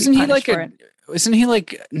think he should isn't be he punished like for a? it. Isn't he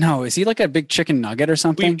like no? Is he like a big chicken nugget or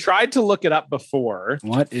something? We've tried to look it up before.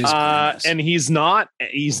 What is Grimace? And he's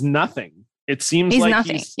nothing. It seems He's like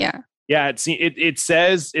nothing. Yeah. Yeah,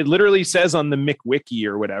 it literally says on the McWiki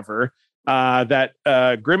or whatever that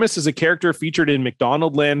Grimace is a character featured in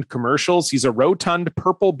McDonald Land commercials. He's a rotund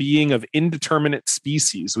purple being of indeterminate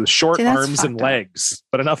species with short See, that's arms and fucked up. legs.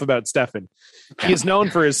 But enough about Stefan. He is known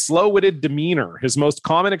for his slow-witted demeanor. His most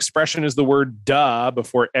common expression is the word "duh"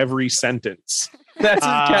 before every sentence. That's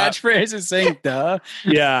his catchphrase is saying duh.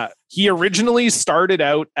 Yeah. He originally started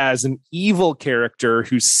out as an evil character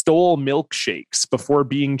who stole milkshakes before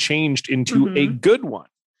being changed into a good one.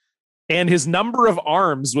 And his number of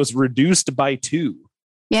arms was reduced by 2.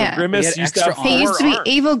 Yeah. So Grimace He had used to have extra He used to be 4 arms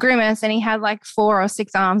evil Grimace, and he had like 4 or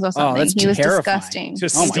 6 arms or something. that's He was terrifying. disgusting. to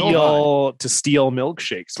Oh my steal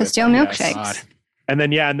milkshakes. To with steal them, milkshakes. yes. God. And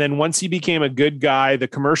then once he became a good guy, the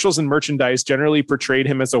commercials and merchandise generally portrayed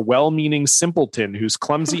him as a well-meaning simpleton whose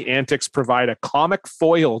clumsy antics provide a comic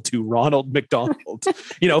foil to Ronald McDonald.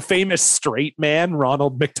 Famous straight man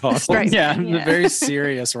Ronald McDonald. Straight. Yeah, the Yeah. very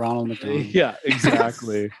serious Ronald McDonald. Yeah,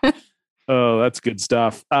 exactly. Oh, that's good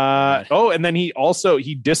stuff. And then he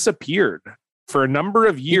disappeared for a number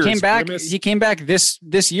of years. He came back. Grimace- He came back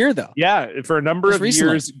this year though. yeah, for a number Just of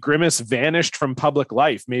recently. years, Grimace vanished from public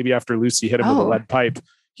life, maybe after Lucy hit him with a Oh. lead pipe.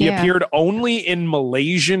 He Yeah. appeared only in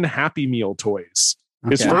Malaysian Happy Meal toys.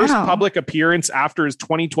 His Okay. first Wow. public appearance after his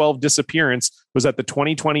 2012 disappearance was at the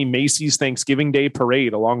 2020 Macy's Thanksgiving Day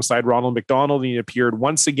Parade alongside Ronald McDonald. And he appeared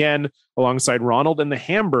once again alongside Ronald and the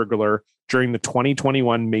Hamburglar during the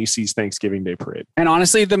 2021 Macy's Thanksgiving Day Parade. And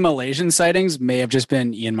honestly, the Malaysian sightings may have just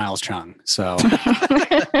been Ian Miles Chung. So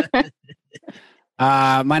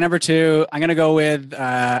my number 2, I'm gonna go with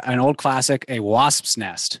an old classic, a wasp's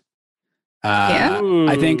nest. Yeah.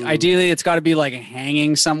 I think ideally it's got to be like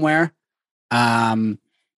hanging somewhere.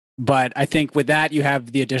 But I think with that you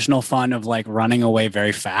have the additional fun of like running away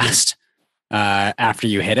very fast after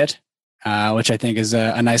you hit it, which I think is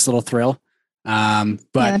a nice little thrill. yeah,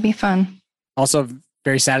 But that'd be fun. also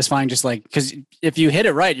very satisfying, just like because if you hit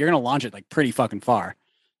it right, you're gonna launch it like pretty fucking far.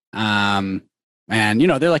 And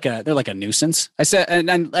they're like a nuisance. I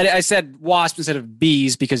said wasp instead of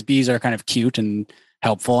bees because bees are kind of cute and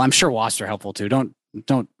helpful. I'm sure wasps are helpful too. Don't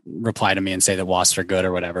reply to me and say that wasps are good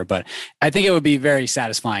or whatever. But I think it would be very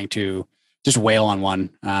satisfying to just wail on one.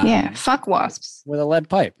 Yeah. Fuck wasps. with a lead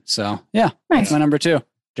pipe. So yeah, Nice. that's my number 2.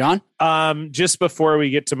 John. Just before we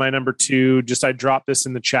get to my number 2, I dropped this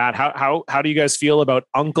in the chat. How do you guys feel about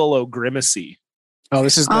Uncle O'Grimacy? Oh,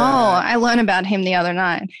 this is the, I learned about him the other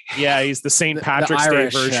night. Yeah, he's the St. The Patrick's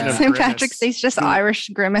Irish, Day version of St. Grimace, Patrick's Day's just Irish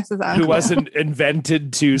Grimace's uncle. who wasn't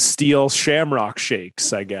invented to steal shamrock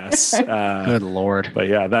shakes, I guess. good Lord. But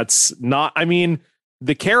yeah, that's not, I mean,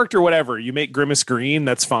 the character, whatever, you make Grimace green,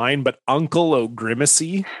 that's fine, but the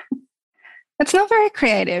O'Grimacy? It's not very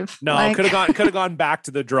creative. No, Like- could have gone back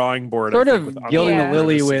to the drawing board. Sort I of think, with gilding Yeah. the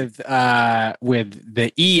lily O'Grimacy. with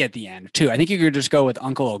the E at the end too. I think you could just go with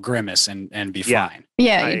Uncle O'Grimace and be Yeah. fine.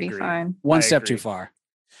 Yeah, I you'd be agree. fine. One I step agree. too far.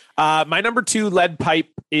 My number 2 lead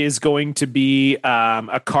pipe is going to be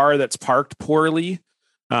a car that's parked poorly.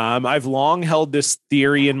 I've long held this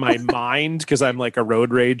theory in my mind because I'm like a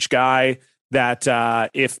road rage guy that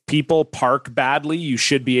if people park badly, you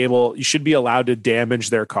should be allowed to damage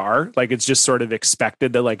their car. Like it's just sort of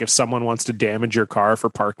expected that like if someone wants to damage your car for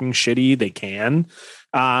parking shitty, they can.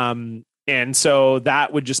 And so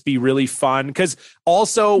that would just be really fun because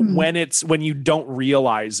also when you don't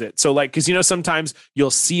realize it. So like, because sometimes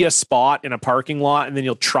you'll see a spot in a parking lot and then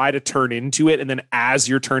you'll try to turn into it. And then as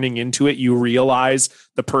you're turning into it, you realize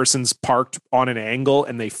the person's parked on an angle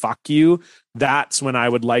and they fuck you. That's when I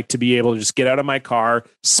would like to be able to just get out of my car,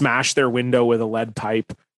 smash their window with a lead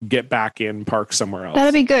pipe, get back in, park somewhere else.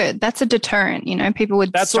 That'd be good. That's a deterrent. You know, people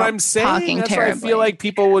would. That's stop what I'm saying. Parking That's why I terribly. feel like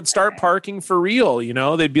people would start parking for real. You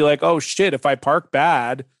know, they'd be like, "Oh shit! If I park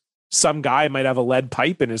bad, some guy might have a lead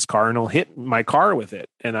pipe in his car and he'll hit my car with it."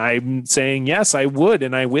 And I'm saying, yes, I would,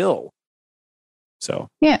 and I will. So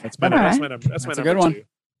Yeah, that's my all right. that's my a number good one. 2.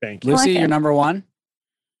 Thank you. I like Lucy, it. you're number one.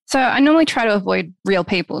 So I normally try to avoid real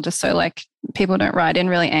people just so like people don't write in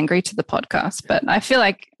really angry to the podcast. But I feel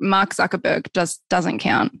like Mark Zuckerberg doesn't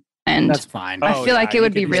count. And That's fine. I Oh, feel like yeah, it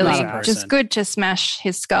would you be could- he's really not a person. just good to smash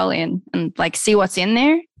his skull in and like see what's in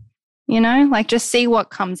there. You know, like just see what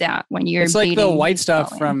comes out when you're It's like the beating white his stuff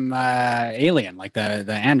skull in. from Alien, like the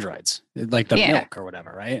androids, like the Yeah. milk or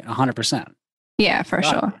whatever, right? 100%. Yeah, for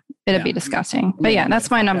sure. It'd be Yeah. disgusting. But yeah, that's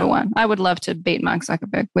my number one. I would love to beat Mark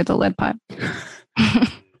Zuckerberg with a lead pipe.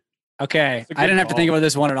 Okay, It's a I good didn't have to think call. about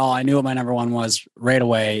this one at all. I knew what my number one was right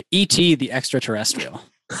away. E.T. the Extraterrestrial.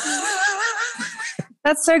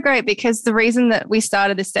 That's so great because the reason that we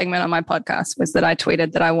started this segment on my podcast was that I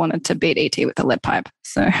tweeted that I wanted to beat ET with a lead pipe.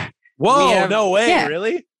 So Whoa! We have- No way! Yeah.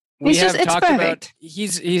 Really? We It's just- have it's talked perfect. about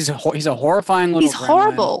he's a horrifying little he's gremlin.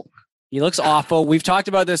 horrible. He looks awful. We've talked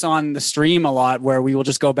about this on the stream a lot, where we will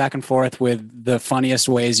just go back and forth with the funniest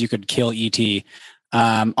ways you could kill ET.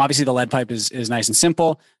 Obviously, the lead pipe is nice and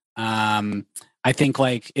simple. I think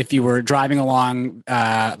like if you were driving along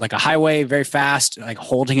like a highway very fast, like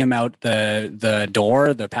holding him out the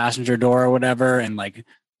door, the passenger door or whatever, and like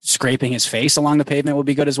scraping his face along the pavement would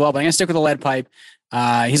be good as well. But I'm gonna stick with the lead pipe.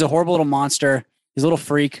 He's a horrible little monster. He's a little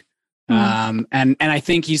freak. And I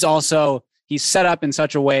think he's set up in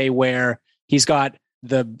such a way where he's got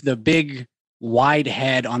the big wide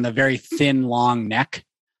head on the very thin long neck.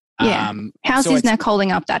 Yeah. How's so his it's- neck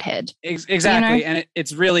holding up that head? Exactly. You And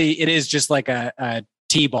it is just like a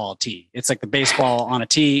T-ball tee. It's like the baseball on a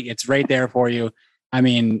tee. It's right there for you. I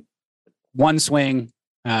mean, one swing,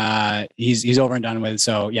 he's over and done with.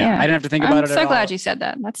 So yeah, Yeah. I didn't have to think about I'm it so at all. glad you said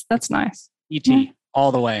that. That's nice. E.T.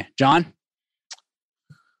 all the way. John?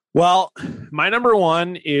 Well, my number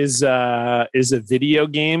one is a video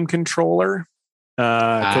game controller.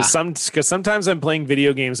 Because sometimes I'm playing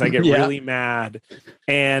video games, I get Yeah. really mad,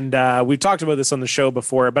 and we've talked about this on the show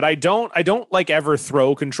before. But I don't like ever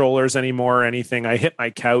throw controllers anymore or anything. I hit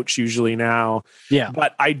my couch usually now. Yeah.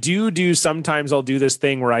 But I do sometimes I'll do this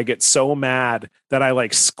thing where I get so mad that I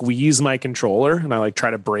like squeeze my controller and I like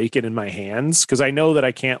try to break it in my hands because I know that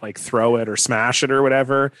I can't like throw it or smash it or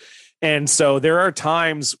whatever. And so there are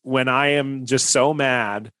times when I am just so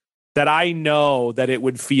mad that I know that it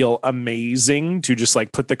would feel amazing to just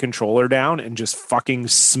like put the controller down and just fucking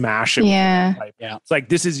smash it. Yeah. It's like,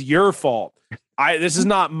 this is your fault. This is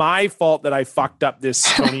not my fault that I fucked up this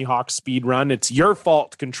Tony Hawk speed run. It's your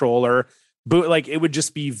fault, controller. But like, it would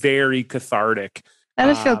just be very cathartic.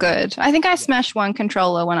 That'd feel good. I think I smashed one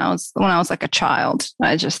controller when I was like a child.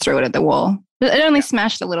 I just threw it at the wall. It only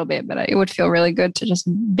smashed a little bit, but it would feel really good to just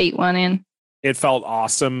beat one in. It felt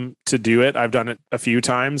awesome to do it. I've done it a few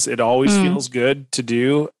times. It always feels good to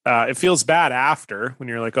do. It feels bad after when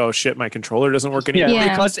you're like, oh shit, my controller doesn't work anymore. Yeah, Yeah.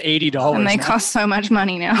 they cost $80. And they now. cost so much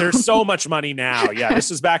money now. There's so much money now. Yeah,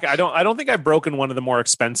 this is back. I don't think I've broken one of the more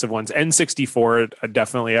expensive ones. N64,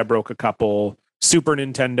 definitely. I broke a couple. Super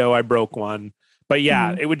Nintendo, I broke one. But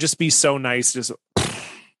yeah, it would just be so nice. Just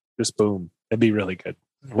boom. It'd be really good.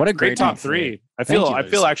 What a Great great top name. three. I Thank feel you, I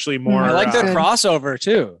feel Lucy. actually more. I like the Good. crossover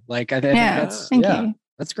too. Like I think Yeah, that's thank you.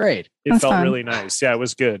 That's great. It That's felt fun. really nice. Yeah, it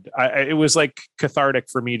was good. It was like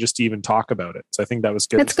cathartic for me just to even talk about it. So I think that was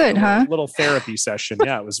good. It's It's like good, a huh? Little therapy session.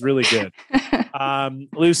 Yeah, it was really good.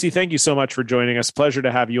 Lucy, thank you so much for joining us. Pleasure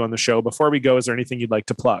to have you on the show. Before we go, is there anything you'd like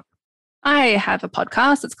to plug? I have a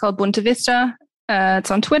podcast. It's called Bunta Vista.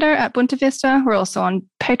 It's on Twitter at Bunta Vista. We're also on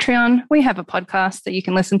Patreon. We have a podcast that you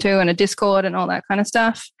can listen to and a Discord and all that kind of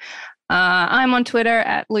stuff. I'm on Twitter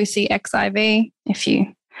at LucyXIV if you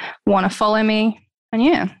want to follow me. And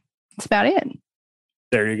yeah, that's about it.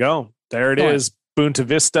 There you go. There it Cool. is. Bunta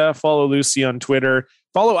Vista. Follow Lucy on Twitter.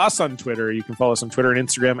 Follow us on Twitter. You can follow us on Twitter and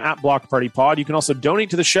Instagram at Block Party Pod. You can also donate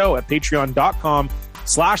to the show at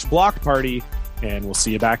patreon.com/blockparty. And we'll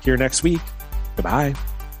see you back here next week. Goodbye.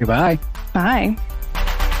 Goodbye. Bye.